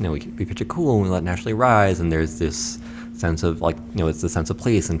 It's like, we pitch it cool and we let it naturally rise, and there's this sense of it's the sense of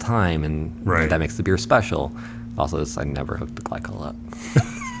place and time, and Right. that makes the beer special. Also, I never hooked the glycol up.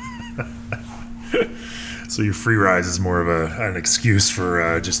 So your free rise is more of an excuse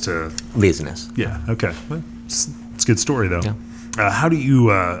for just to. Laziness. Yeah. Okay. Well, it's a good story though. Yeah. How do you,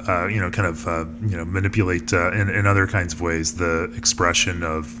 manipulate in other kinds of ways the expression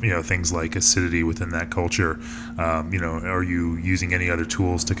of things like acidity within that culture? Are you using any other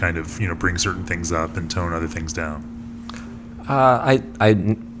tools to kind of bring certain things up and tone other things down? I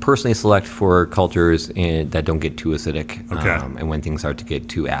personally select for cultures that don't get too acidic. Okay. And when things start to get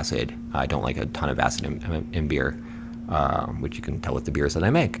too acid, I don't like a ton of acid in beer, which you can tell with the beers that I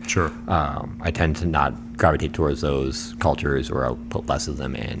make. Sure. I tend to not gravitate towards those cultures, or I'll put less of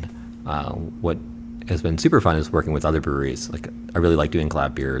them in. What has been super fun is working with other breweries. Like, I really like doing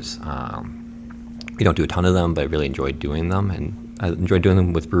collab beers. We don't do a ton of them, but I really enjoy doing them, and I enjoy doing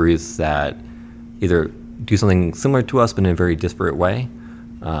them with breweries that either do something similar to us but in a very disparate way,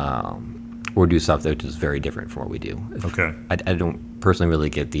 or do stuff that is very different from what we do. Okay. I don't personally really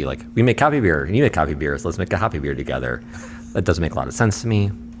get the, like, we make coffee beer and you make coffee beer, so let's make a hoppy beer together. That doesn't make a lot of sense to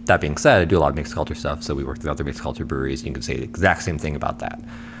me. That being said, I do a lot of mixed culture stuff, so we work with other mixed culture breweries, and you can say the exact same thing about that.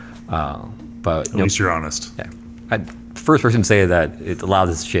 But At least you're honest. Yeah. First person to say that a lot of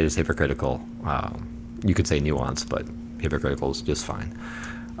this shit is hypocritical. You could say nuanced, but hypocritical is just fine.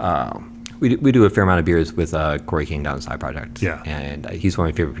 We do a fair amount of beers with Corey King down at Side Project. Yeah. And he's one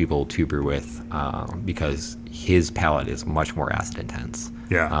of my favorite people to brew with because his palate is much more acid intense.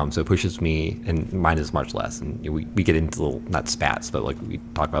 Yeah. So it pushes me, and mine is much less. And we get into little, not spats, but like we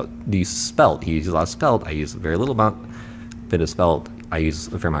talk about, do you use spelt? He uses a lot of spelt. I use a very little bit of spelt. I use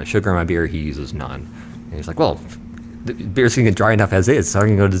a fair amount of sugar in my beer. He uses none. And he's like, well, the beer's going to get dry enough as is, so I'm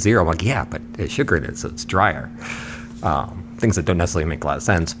going to go to zero. I'm like, yeah, but there's sugar in it, so it's drier. Things that don't necessarily make a lot of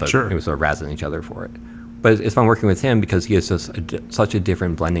sense, but sure. It was sort of razzing each other for it. But it's fun working with him because he has just such a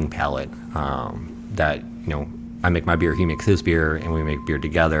different blending palette that, I make my beer, he makes his beer, and we make beer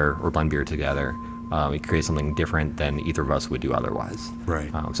together or blend beer together. We create something different than either of us would do otherwise. Right.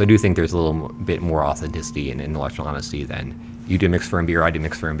 So I do think there's a little bit more authenticity and intellectual honesty than you do mixed ferm beer, I do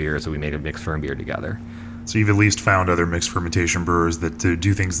mixed ferm beer, so we made a mixed ferm beer together. So you've at least found other mixed fermentation brewers that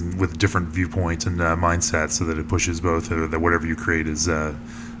do things with a different viewpoint and mindset, so that it pushes both. That whatever you create is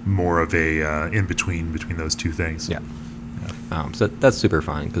more of a in between those two things. Yeah. So that's super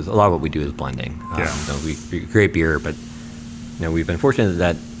fun because a lot of what we do is blending. We create beer, but we've been fortunate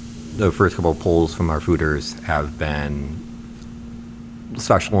that the first couple of pulls from our fooders have been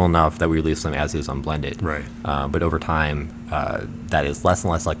special enough that we release them as is unblended. Right. But over time, that is less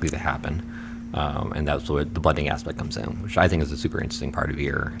and less likely to happen. And that's where the blending aspect comes in, which I think is a super interesting part of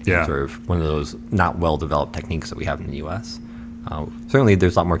beer. Yeah. Sort of one of those not well-developed techniques that we have in the U.S. Certainly,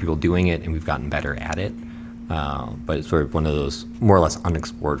 there's a lot more people doing it, and we've gotten better at it. But it's sort of one of those more or less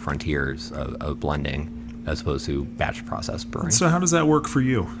unexplored frontiers of blending, as opposed to batch process brewing. So how does that work for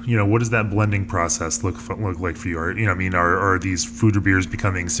you? What does that blending process look like for you? Are these foeder beers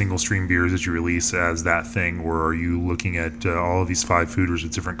becoming single stream beers that you release as that thing, or are you looking at all of these 5 foeders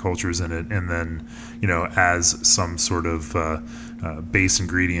with different cultures in it, and then as some sort of base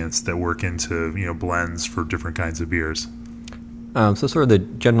ingredients that work into blends for different kinds of beers? So sort of the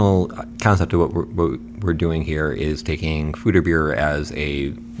general concept of what we're doing here is taking foeder beer as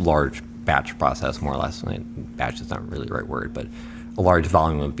a large batch process, more or less. Batch is not really the right word, but a large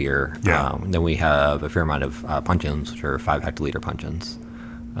volume of beer. Yeah. Then we have a fair amount of puncheons, which are 5 hectoliter puncheons.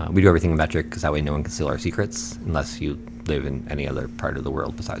 We do everything in metric because that way no one can steal our secrets unless you live in any other part of the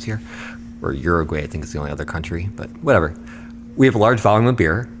world besides here. Or Uruguay, I think, is the only other country, but whatever. We have a large volume of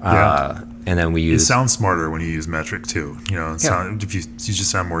beer, and then we use... It sounds smarter when you use metric, too. If you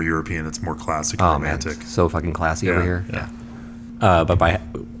just sound more European, it's more classic and romantic. Man, so fucking classy over here. Yeah. But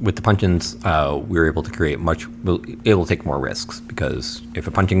with the puncheons, we were able to create it will take more risks, because if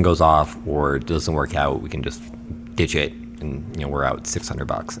a puncheon goes off or it doesn't work out, we can just ditch it, and we're out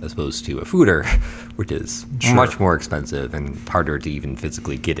 $600, as opposed to a foeder, which is much more expensive and harder to even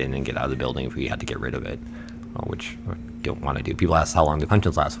physically get in and get out of the building if we had to get rid of it, which I don't want to do. People ask how long the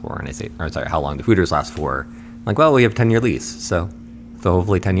puncheons last for, and I say, how long the foeders last for. I'm like, well, we have a 10-year lease, so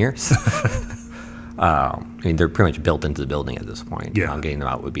hopefully 10 years. They're pretty much built into the building at this point. Yeah. Getting them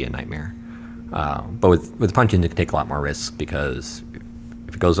out would be a nightmare. But with puncheons, it can take a lot more risks, because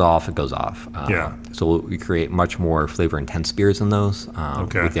if it goes off, it goes off. So we create much more flavor-intense beers in those,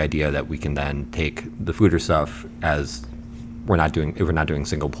 with the idea that we can then take the foeder stuff as if we're not doing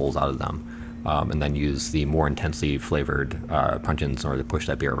single pulls out of them, and then use the more intensely flavored puncheons in order to push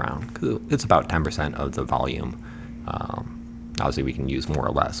that beer around. 'Cause it's about 10% of the volume. Obviously, we can use more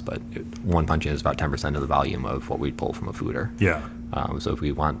or less, but one puncheon is about 10% of the volume of what we'd pull from a foeder. Yeah. So if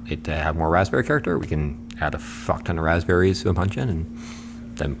we want it to have more raspberry character, we can add a fuck ton of raspberries to a puncheon, and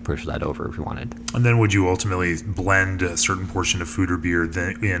then push that over if you wanted. And then would you ultimately blend a certain portion of food or beer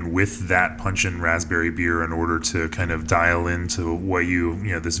in with that puncheon raspberry beer in order to kind of dial into what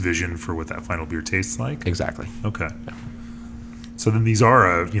this vision for what that final beer tastes like? Exactly. Okay. Yeah. So then these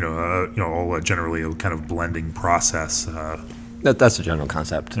are all generally a kind of blending process. That's the general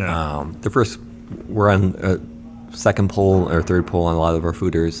concept. Yeah. We're on second pull or third pull on a lot of our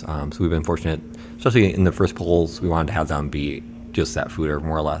fooders, so we've been fortunate, especially in the first pulls, we wanted to have them be just that fooder,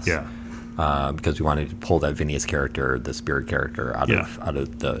 more or less. Yeah. Because we wanted to pull that Vinny's character, the spirit character, out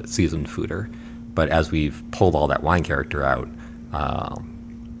of the seasoned fooder. But as we've pulled all that wine character out,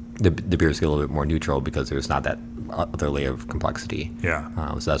 the beers get a little bit more neutral because there's not that other layer of complexity.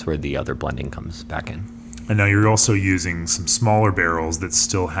 Yeah. So that's where the other blending comes back in. And now you're also using some smaller barrels that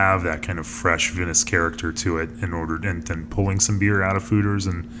still have that kind of fresh vinous character to it and then pulling some beer out of fooders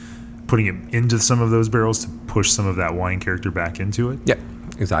and putting it into some of those barrels to push some of that wine character back into it? Yeah,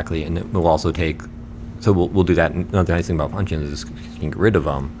 exactly. And we'll also we'll do that. Another nice thing about puncheons is you can get rid of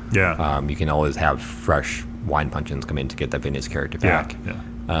them. Yeah. You can always have fresh wine puncheons come in to get that vinous character back. Yeah.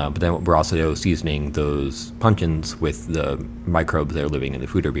 But then we're also seasoning those puncheons with the microbes that are living in the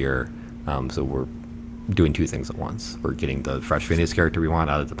fooder beer. So we're doing two things at once. We're getting the fresh vinous character we want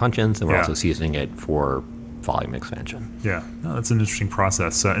out of the puncheons, and we're also seasoning it for volume expansion. Yeah, no, that's an interesting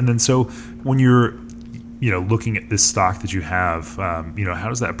process. And then so when you're looking at this stock that you have, how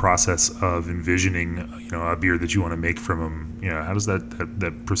does that process of envisioning a beer that you want to make from them, how does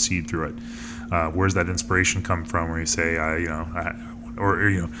that proceed through it? Where's that inspiration come from where you say or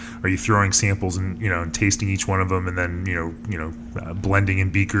are you throwing samples and tasting each one of them and then blending in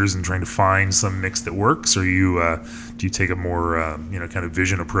beakers and trying to find some mix that works, or do you take a more kind of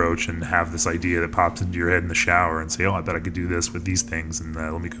vision approach and have this idea that pops into your head in the shower and say, I bet I could do this with these things, and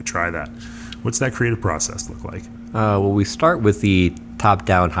let me go try that? What's that creative process look like? Well, we start with the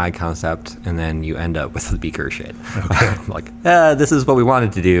top-down high concept, and then you end up with the beaker shit. Okay. This is what we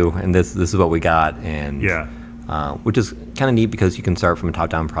wanted to do, and this is what we got, and which is kind of neat because you can start from a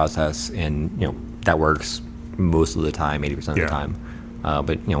top-down process, and that works most of the time, 80% of the time.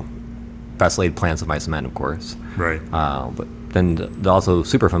 But best laid plans of my cement, of course. Right. But then the also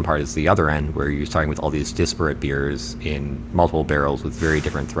super fun part is the other end, where you're starting with all these disparate beers in multiple barrels with very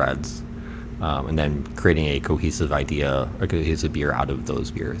different threads, and then creating a cohesive beer out of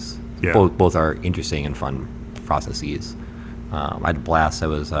those beers. Yeah. Both are interesting and fun processes. I had a blast. I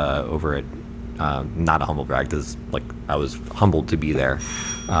was over at not a humble brag, because I was humbled to be there,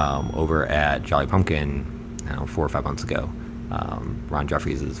 over at Jolly Pumpkin 4 or 5 months ago. Ron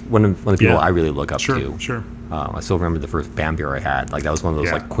Jeffries is one of the people I really look up to. Sure. I still remember the first BAM beer I had. That was one of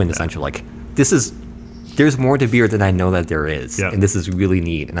those quintessential there's more to beer than I know that there is, and this is really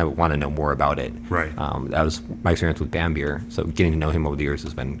neat, and I want to know more about it. Right. That was my experience with BAM beer. So getting to know him over the years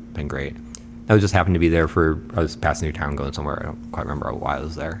has been great. I just happened to be there I was passing through town going somewhere. I don't quite remember why I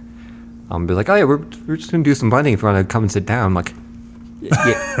was there. Be like, we're just gonna do some blending if you want to come and sit down. I'm like,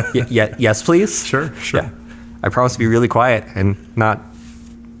 yes, please. Sure. Yeah. I promise to be really quiet and not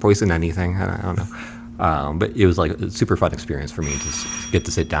voicing anything. I don't know. But it was a super fun experience for me to get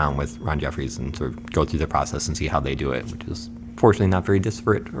to sit down with Ron Jeffries and sort of go through the process and see how they do it, which is fortunately not very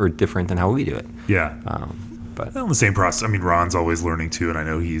disparate or different than how we do it. Yeah. But the same process. I mean, Ron's always learning too, and I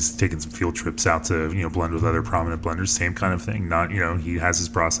know he's taken some field trips out to blend with other prominent blenders. Same kind of thing. Not he has his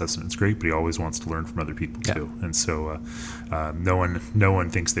process and it's great, but he always wants to learn from other people too. And so no one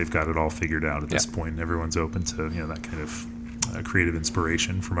thinks they've got it all figured out at this point. Everyone's open to that kind of creative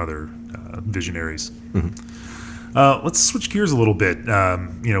inspiration from other visionaries. Mm-hmm. Let's switch gears a little bit. I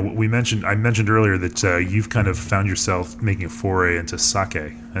mentioned earlier that you've kind of found yourself making a foray into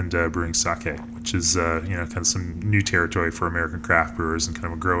sake and brewing sake, which is kind of some new territory for American craft brewers and kind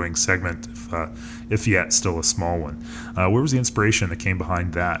of a growing segment, if yet still a small one. Where was the inspiration that came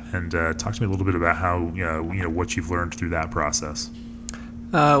behind that? And talk to me a little bit about how what you've learned through that process.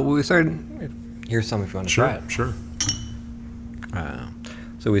 We started. Here's some if you want to try it. Sure.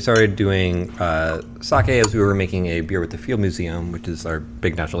 So we started doing sake as we were making a beer with the Field Museum, which is our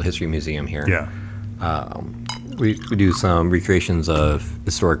big natural history museum here. Yeah. We do some recreations of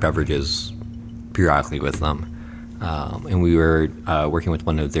historic beverages periodically with them. And we were working with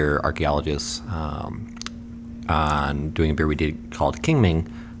one of their archaeologists on doing a beer we did called Kingming,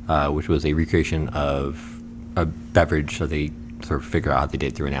 which was a recreation of a beverage. So they sort of figure out how they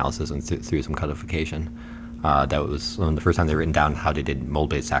did through analysis and through some codification. That was the first time they written down how they did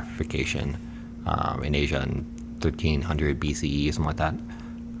mold-based sacrification in Asia in 1300 BCE, something like that.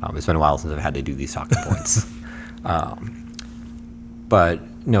 It's been a while since I've had to do these talking points. But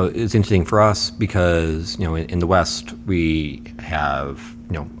it's interesting for us because, in the West, we have,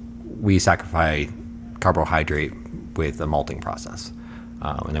 we sacrifice carbohydrate with a malting process.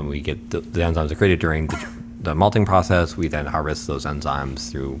 And then we get the enzymes are created during the malting process. We then harvest those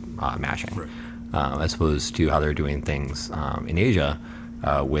enzymes through mashing, right. As opposed to how they're doing things in Asia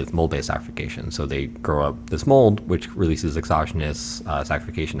with mold-based saccharification. So they grow up this mold, which releases exogenous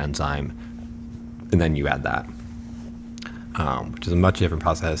saccharification enzyme, and then you add that. Which is a much different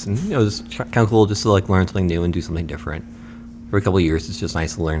process, and it's kind of cool just to learn something new and do something different. For a couple of years, it's just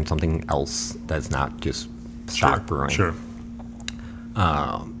nice to learn something else that's not just stock brewing. Sure.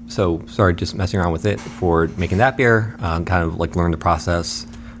 So started just messing around with it for making that beer, kind of learn the process,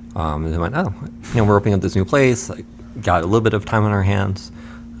 and then went, we're opening up this new place. Got a little bit of time on our hands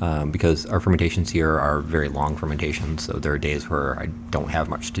because our fermentations here are very long fermentations, so there are days where I don't have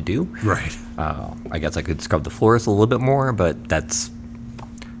much to do. Right. I guess I could scrub the floors a little bit more, but that's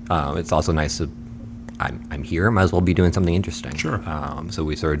it's also nice to I'm here, might as well be doing something interesting. Sure. So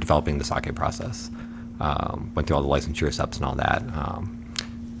we started developing the sake process, went through all the licensure steps and all that.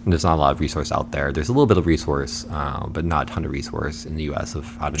 And there's not a lot of resource out there. There's a little bit of resource, but not a ton of resource in the U.S. of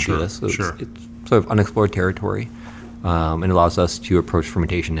how to do this. So it's sort of unexplored territory. And it allows us to approach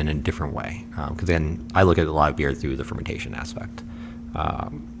fermentation in a different way. Because then I look at a lot of beer through the fermentation aspect.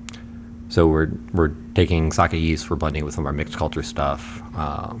 So we're taking sake yeast, we're blending it with some of our mixed culture stuff.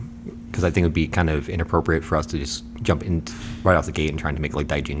 Because I think it would be kind of inappropriate for us to just jump in right off the gate and trying to make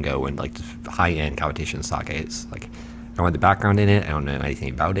Daijingo and just high-end competition sakes. I don't have the background in it. I don't know anything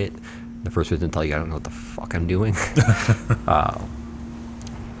about it. The first person to tell you I don't know what the fuck I'm doing.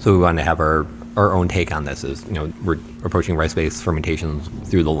 So we want to have our own take on this. Is we're approaching rice-based fermentations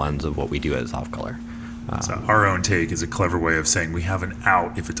through the lens of what we do at Soft Color. So our own take is a clever way of saying we have an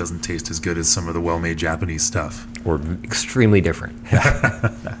out if it doesn't taste as good as some of the well-made Japanese stuff. Or extremely different.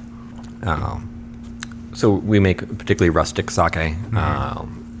 So we make particularly rustic sake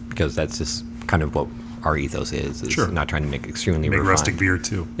because that's just kind of what our ethos is not trying to make extremely refined. Rustic beer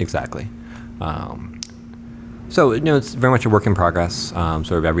too. Exactly. So it's very much a work in progress.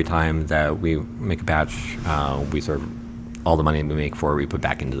 Sort of every time that we make a batch, we sort of all the money we make for it, we put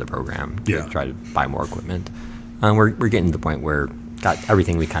back into the program to try to buy more equipment. We're getting to the point where got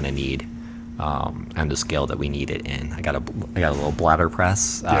everything we kind of need and the scale that we need it in. I got a little bladder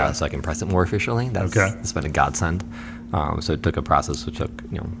press so I can press it more efficiently. That's been a godsend. So it took a process which took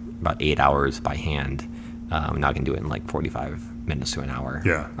about 8 hours by hand. Now I can do it in 45 minutes to an hour.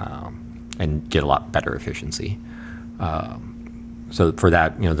 And get a lot better efficiency. So for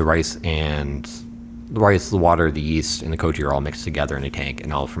that, the rice, the water, the yeast, and the koji are all mixed together in a tank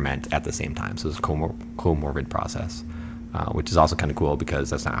and all ferment at the same time. So it's a comorbid process, which is also kind of cool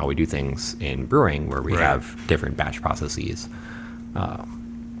because that's not how we do things in brewing, where we have different batch processes.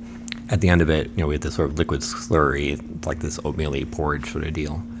 At the end of it, we have this sort of liquid slurry, like this oatmeal-y porridge sort of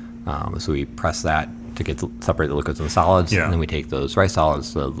deal. So we press that to separate the liquids and the solids, and then we take those rice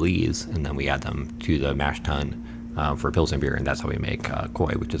solids, the lees, and then we add them to the mash tun for Pilsner beer, and that's how we make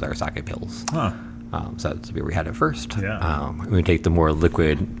koi, which is our sake pills. So that's the beer we had at first. We take the more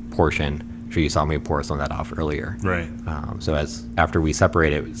liquid portion. I'm sure you saw me pour some of that off earlier. Right. So after we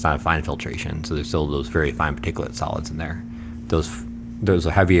separate it, it's not a fine filtration, so there's still those very fine particulate solids in there. Those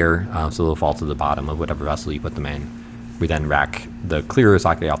are heavier, so they'll fall to the bottom of whatever vessel you put them in. We then rack the clearer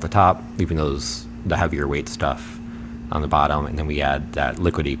sake off the top, leaving the heavier weight stuff on the bottom, and then we add that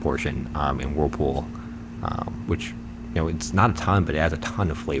liquidy portion in Whirlpool, which it's not a ton, but it adds a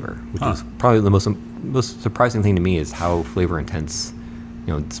ton of flavor, which is probably the most surprising thing to me is how flavor intense,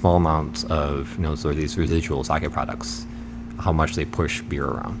 small amounts of sort of these residual sake products, how much they push beer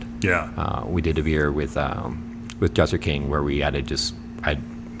around. We did a beer with Jester King where we added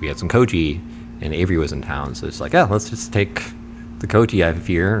we had some koji, and Avery was in town, so it's let's just take the koji I have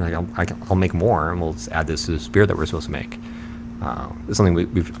here, I'll make more, and we'll just add this to this beer that we're supposed to make. It's something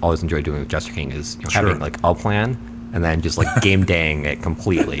we've always enjoyed doing with Jester King is having a plan and then just game dang it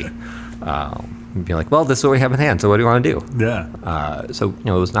completely. Be well, this is what we have in hand, so what do you want to do? So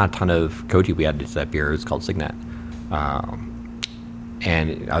it was not a ton of koji we added to that beer. It's called Signet.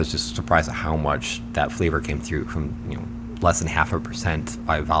 And I was just surprised at how much that flavor came through from less than 0.5%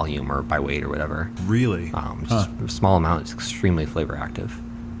 by volume or by weight or whatever. Really? Just a small amount. It's extremely flavor active,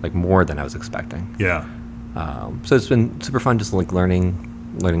 more than I was expecting. So it's been super fun just learning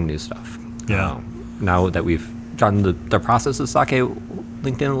new stuff. Now that we've gotten the process of sake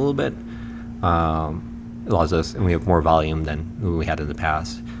linked in a little bit, it allows us, and we have more volume than we had in the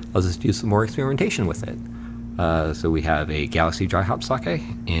past, allows us to do some more experimentation with it. So we have a Galaxy dry hop sake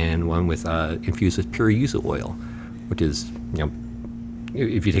and one with infused with pure yuzu oil, which is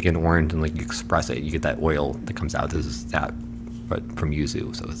if you take an orange and like you express it, you get that oil that comes out. This is that, but from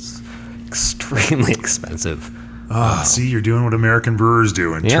yuzu, so it's extremely expensive. See, you're doing what American brewers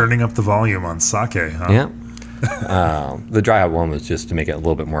do and Yeah. turning up the volume on sake, huh? Yeah. The dry hop one was just to make it a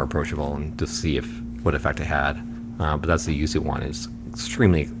little bit more approachable and to see what effect it had. But that's the yuzu one. It's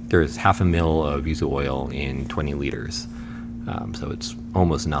extremely. There's half a mil of yuzu oil in 20 liters, so it's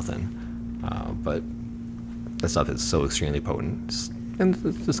almost nothing. But that stuff is so extremely potent, and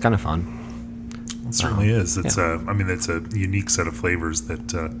it's just kind of fun. It certainly is. It's yeah. I mean, it's a unique set of flavors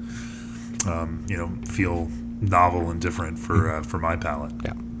that feel novel and different for my palate.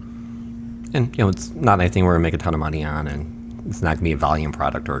 Yeah. And it's not anything we're gonna make a ton of money on, and it's not gonna be a volume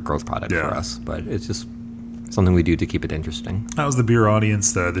product or a growth product Yeah. for us. But it's just something we do to keep it interesting. How's the beer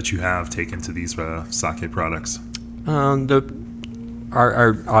audience that you have taken to these sake products?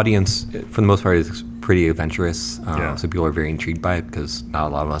 Our audience, for the most part, is pretty adventurous. Yeah. So people are very intrigued by it because not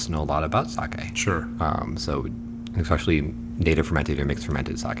a lot of us know a lot about sake. Sure. So especially native fermented or mixed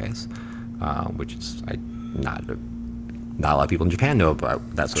fermented sakes, which is not a lot of people in Japan know about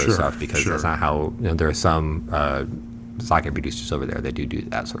that sort of Sure, stuff because sure. that's not how there are some sake producers over there that do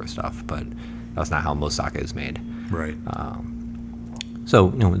that sort of stuff, but that's not how most sake is made. Right.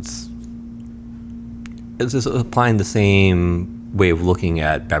 So it's just applying the same way of looking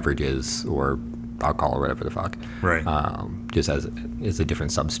at beverages or alcohol or whatever the fuck. Right. Just as it's a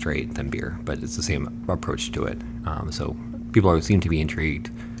different substrate than beer, but it's the same approach to it. So people seem to be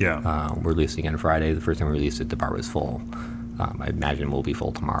intrigued. Yeah. We're releasing on Friday. The first time we released it, the bar was full. I imagine we'll be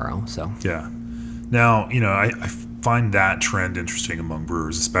full tomorrow. So Yeah. Now, I find that trend interesting among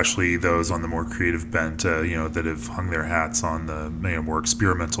brewers, especially those on the more creative bent, that have hung their hats on the more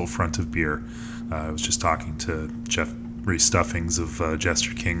experimental front of beer. I was just talking to Jeffrey Stuffings of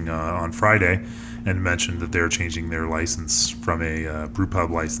Jester King on Friday and mentioned that they're changing their license from a brew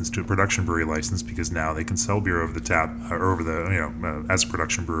pub license to a production brewery license because now they can sell beer over the tap or over the, as a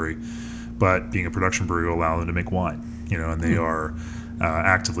production brewery. But being a production brewery will allow them to make wine, and they are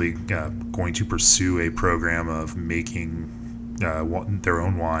actively going to pursue a program of making their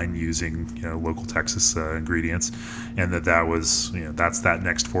own wine using local Texas ingredients, and that was that's that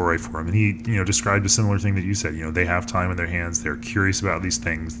next foray for them. And he described a similar thing that you said. They have time in their hands. They're curious about these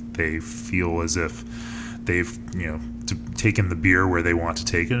things. They feel as if they've taken the beer where they want to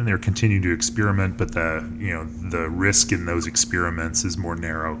take it, and they're continuing to experiment. But the risk in those experiments is more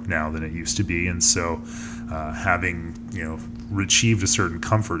narrow now than it used to be, and so having achieved a certain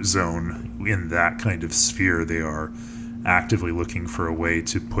comfort zone in that kind of sphere, they are actively looking for a way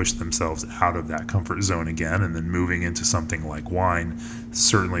to push themselves out of that comfort zone again, and then moving into something like wine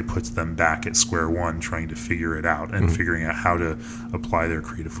certainly puts them back at square one, trying to figure it out and figuring out how to apply their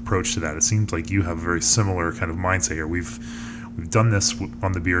creative approach to that. It seems like you have a very similar kind of mindset here. We've done this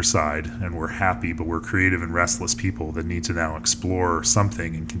on the beer side, and we're happy, but we're creative and restless people that need to now explore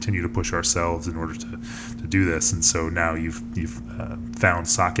something and continue to push ourselves in order to do this. And so now you've found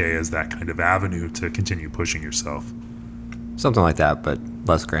sake as that kind of avenue to continue pushing yourself. something like that, but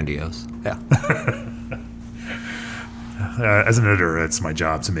less grandiose. Yeah. As an editor, it's my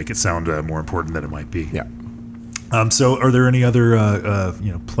job to make it sound more important than it might be. Yeah. So, are there any other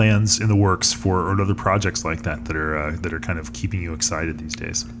plans in the works or other projects like that that are kind of keeping you excited these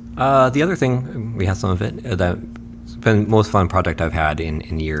days? The other thing, we have some of it, that's been the most fun project I've had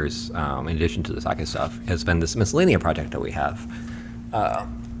in years, in addition to the sake stuff, has been this miscellanea project that we have.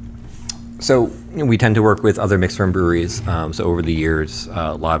 So we tend to work with other mixed ferm breweries. So over the years,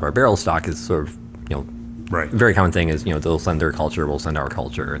 a lot of our barrel stock is sort of, Right. a very common thing is, they'll send their culture, we'll send our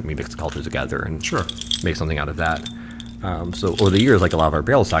culture, and we mix the culture together and Sure. make something out of that. So over the years, like a lot of our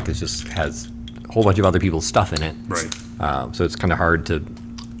barrel stock has a whole bunch of other people's stuff in it. Right. So it's kind of hard to,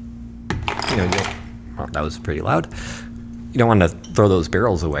 well, that was pretty loud. You don't want to throw those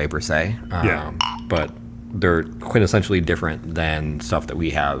barrels away per se. Yeah. But they're quintessentially different than stuff that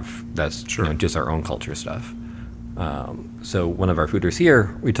we have that's Sure. just our own culture stuff. So one of our fooders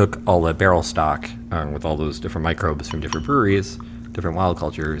here, we took all the barrel stock with all those different microbes from different breweries, different wild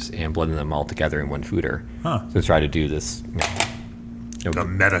cultures, and blended them all together in one fooder. Huh. To try to do this. A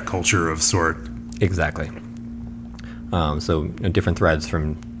meta culture of sort. Exactly. So different threads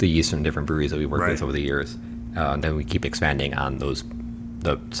from the yeast from different breweries that we work Right. with over the years. And then we keep expanding on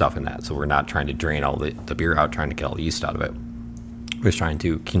the stuff in that. So we're not trying to drain all the beer out, trying to get all the yeast out of it. We're just trying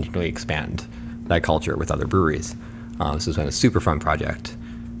to continually expand that culture with other breweries. This has been a super fun project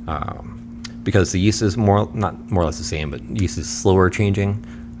because the yeast is not more or less the same, but yeast is slower changing.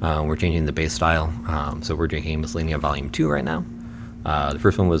 We're changing the base style. So we're drinking Miscellanea Volume 2 right now. The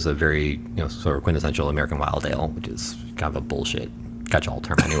first one was a very sort of quintessential American Wild Ale, which is kind of a bullshit catch-all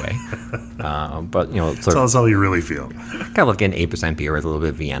term anyway. But Tell us how you really feel. Kind of like an 8% beer with a little bit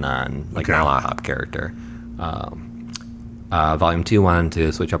of Vienna and like not a lot of hop character. Volume 2 wanted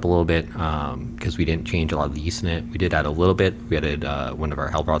to switch up a little bit because we didn't change a lot of the yeast in it. We did add a little bit. We added one of our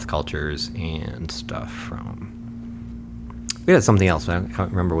Hellbroth cultures and stuff from... We had something else, but I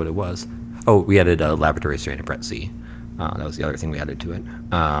can't remember what it was. Oh, we added a laboratory strain of Brett C. That was the other thing we added to it.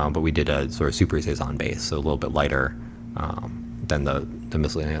 But we did a sort of super saison base, so a little bit lighter than the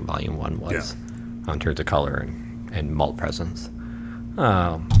Miscellaneous Volume 1 was in terms of color and malt presence.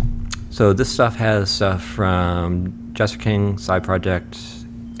 So this stuff has stuff from Jester King, Side Project,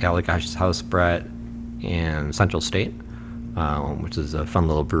 Allagash's House Brett, and Central State, which is a fun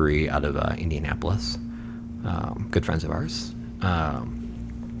little brewery out of Indianapolis. Good friends of ours.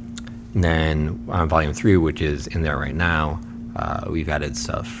 And then Volume 3, which is in there right now, we've added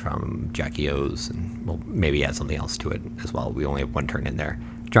stuff from Jackie O's, and we'll maybe add something else to it as well. We only have one turn in there.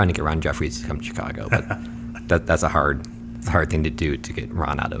 Trying to get Ron Jeffries to come to Chicago, but that's a hard thing to do to get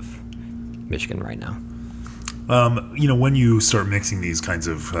Ron out of Michigan right now. When you start mixing these kinds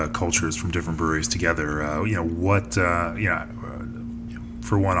of cultures from different breweries together,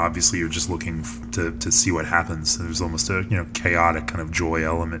 for one, obviously you're just looking to see what happens. There's almost a chaotic kind of joy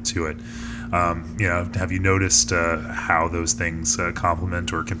element to it. Have you noticed how those things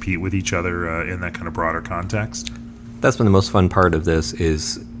complement or compete with each other in that kind of broader context? That's been the most fun part of this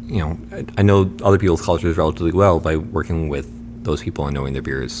is, I know other people's cultures relatively well by working with those people and knowing their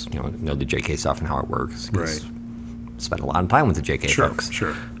beers, know the JK stuff and how it works. Right. Spent a lot of time with the JK folks.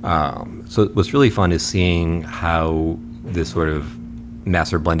 Sure. So what's really fun is seeing how this sort of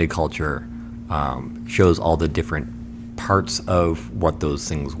master blended culture shows all the different parts of what those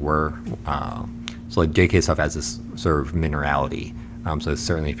things were. So like JK stuff has this sort of minerality. So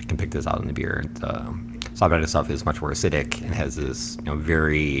certainly if you can pick this out in the beer, the Side stuff is much more acidic and has this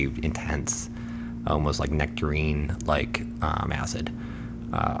very intense, almost like nectarine-like acid.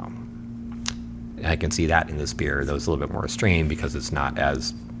 I can see that in this beer, though it's a little bit more restrained because it's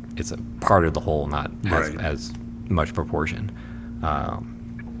a part of the whole, not as much proportion.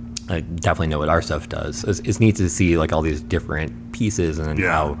 I definitely know what our stuff does. It's neat to see like all these different pieces and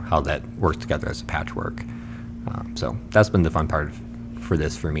how that works together as a patchwork. So that's been the fun part for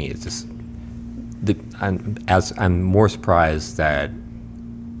this for me. It's just I'm more surprised that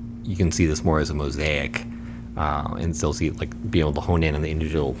you can see this more as a mosaic and still see like being able to hone in on the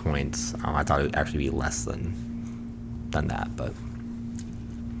individual points. I thought it would actually be less than that, but.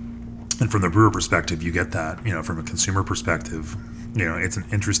 And from the brewer perspective, you get that. From a consumer perspective, it's an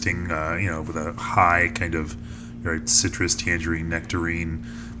interesting, with a high kind of citrus, tangerine, nectarine,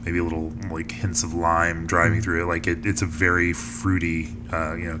 maybe a little like hints of lime driving through it. Like it's a very fruity,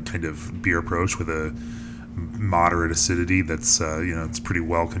 kind of beer approach with a moderate acidity that's, it's pretty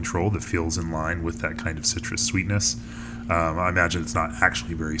well controlled. It feels in line with that kind of citrus sweetness. I imagine it's not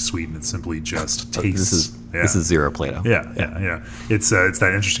actually very sweet, and it simply just tastes. This is zero Plato. Yeah. It's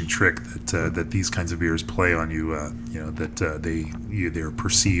that interesting trick that these kinds of beers play on you. They're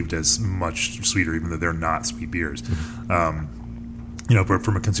perceived as much sweeter, even though they're not sweet beers. But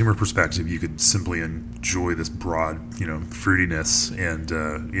from a consumer perspective, you could simply enjoy this broad, fruitiness and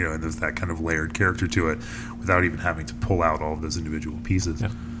and there's that kind of layered character to it, without even having to pull out all of those individual pieces. Yeah.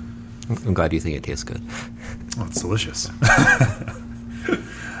 I'm glad you think it tastes good. Oh, it's delicious.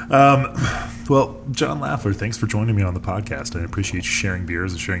 Well, John Lafler, thanks for joining me on the podcast. I appreciate you sharing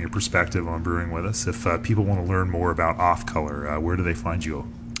beers and sharing your perspective on brewing with us. If people want to learn more about Off Color, where do they find you?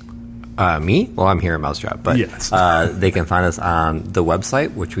 Me? Well, I'm here at Mousetrap, but yes. They can find us on the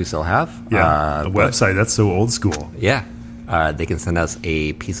website, which we still have. Yeah, the website, that's so old school. Yeah. They can send us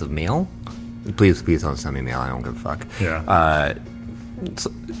a piece of mail. Please don't send me mail. I don't give a fuck. Yeah.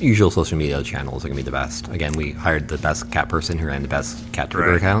 Usual social media channels are going to be the best. Again, we hired the best cat person who ran the best cat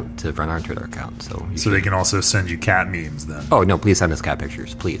Twitter account to run our Twitter account. So they can also send you cat memes then. Oh, no, please send us cat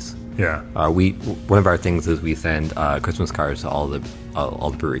pictures, please. Yeah. One of our things is we send Christmas cards to all the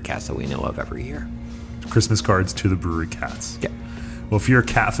brewery cats that we know of every year. Christmas cards to the brewery cats. Yeah. Well, if you're a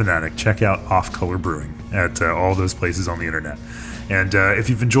cat fanatic, check out Off Color Brewing at all those places on the internet. And if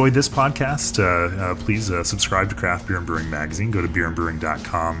you've enjoyed this podcast, please subscribe to Craft Beer and Brewing Magazine. Go to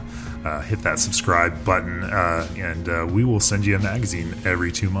beerandbrewing.com, hit that subscribe button, and we will send you a magazine every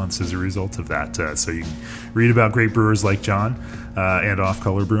 2 months as a result of that. So you can read about great brewers like John and Off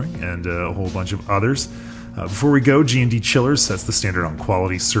Color Brewing and a whole bunch of others. Before we go, G&D Chillers sets the standard on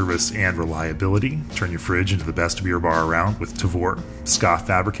quality, service, and reliability. Turn your fridge into the best beer bar around with Tavor. Ska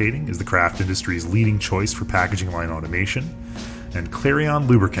Fabricating is the craft industry's leading choice for packaging line automation. And Clarion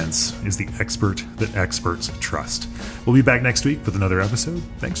Lubricants is the expert that experts trust. We'll be back next week with another episode.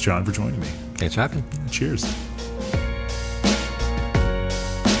 Thanks, John, for joining me. Thanks for having me. Cheers.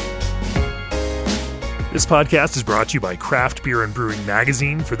 This podcast is brought to you by Craft Beer and Brewing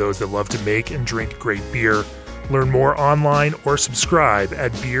Magazine for those that love to make and drink great beer. Learn more online or subscribe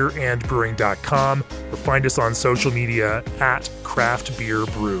at beerandbrewing.com or find us on social media at Craft Beer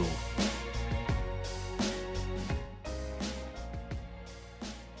Brew.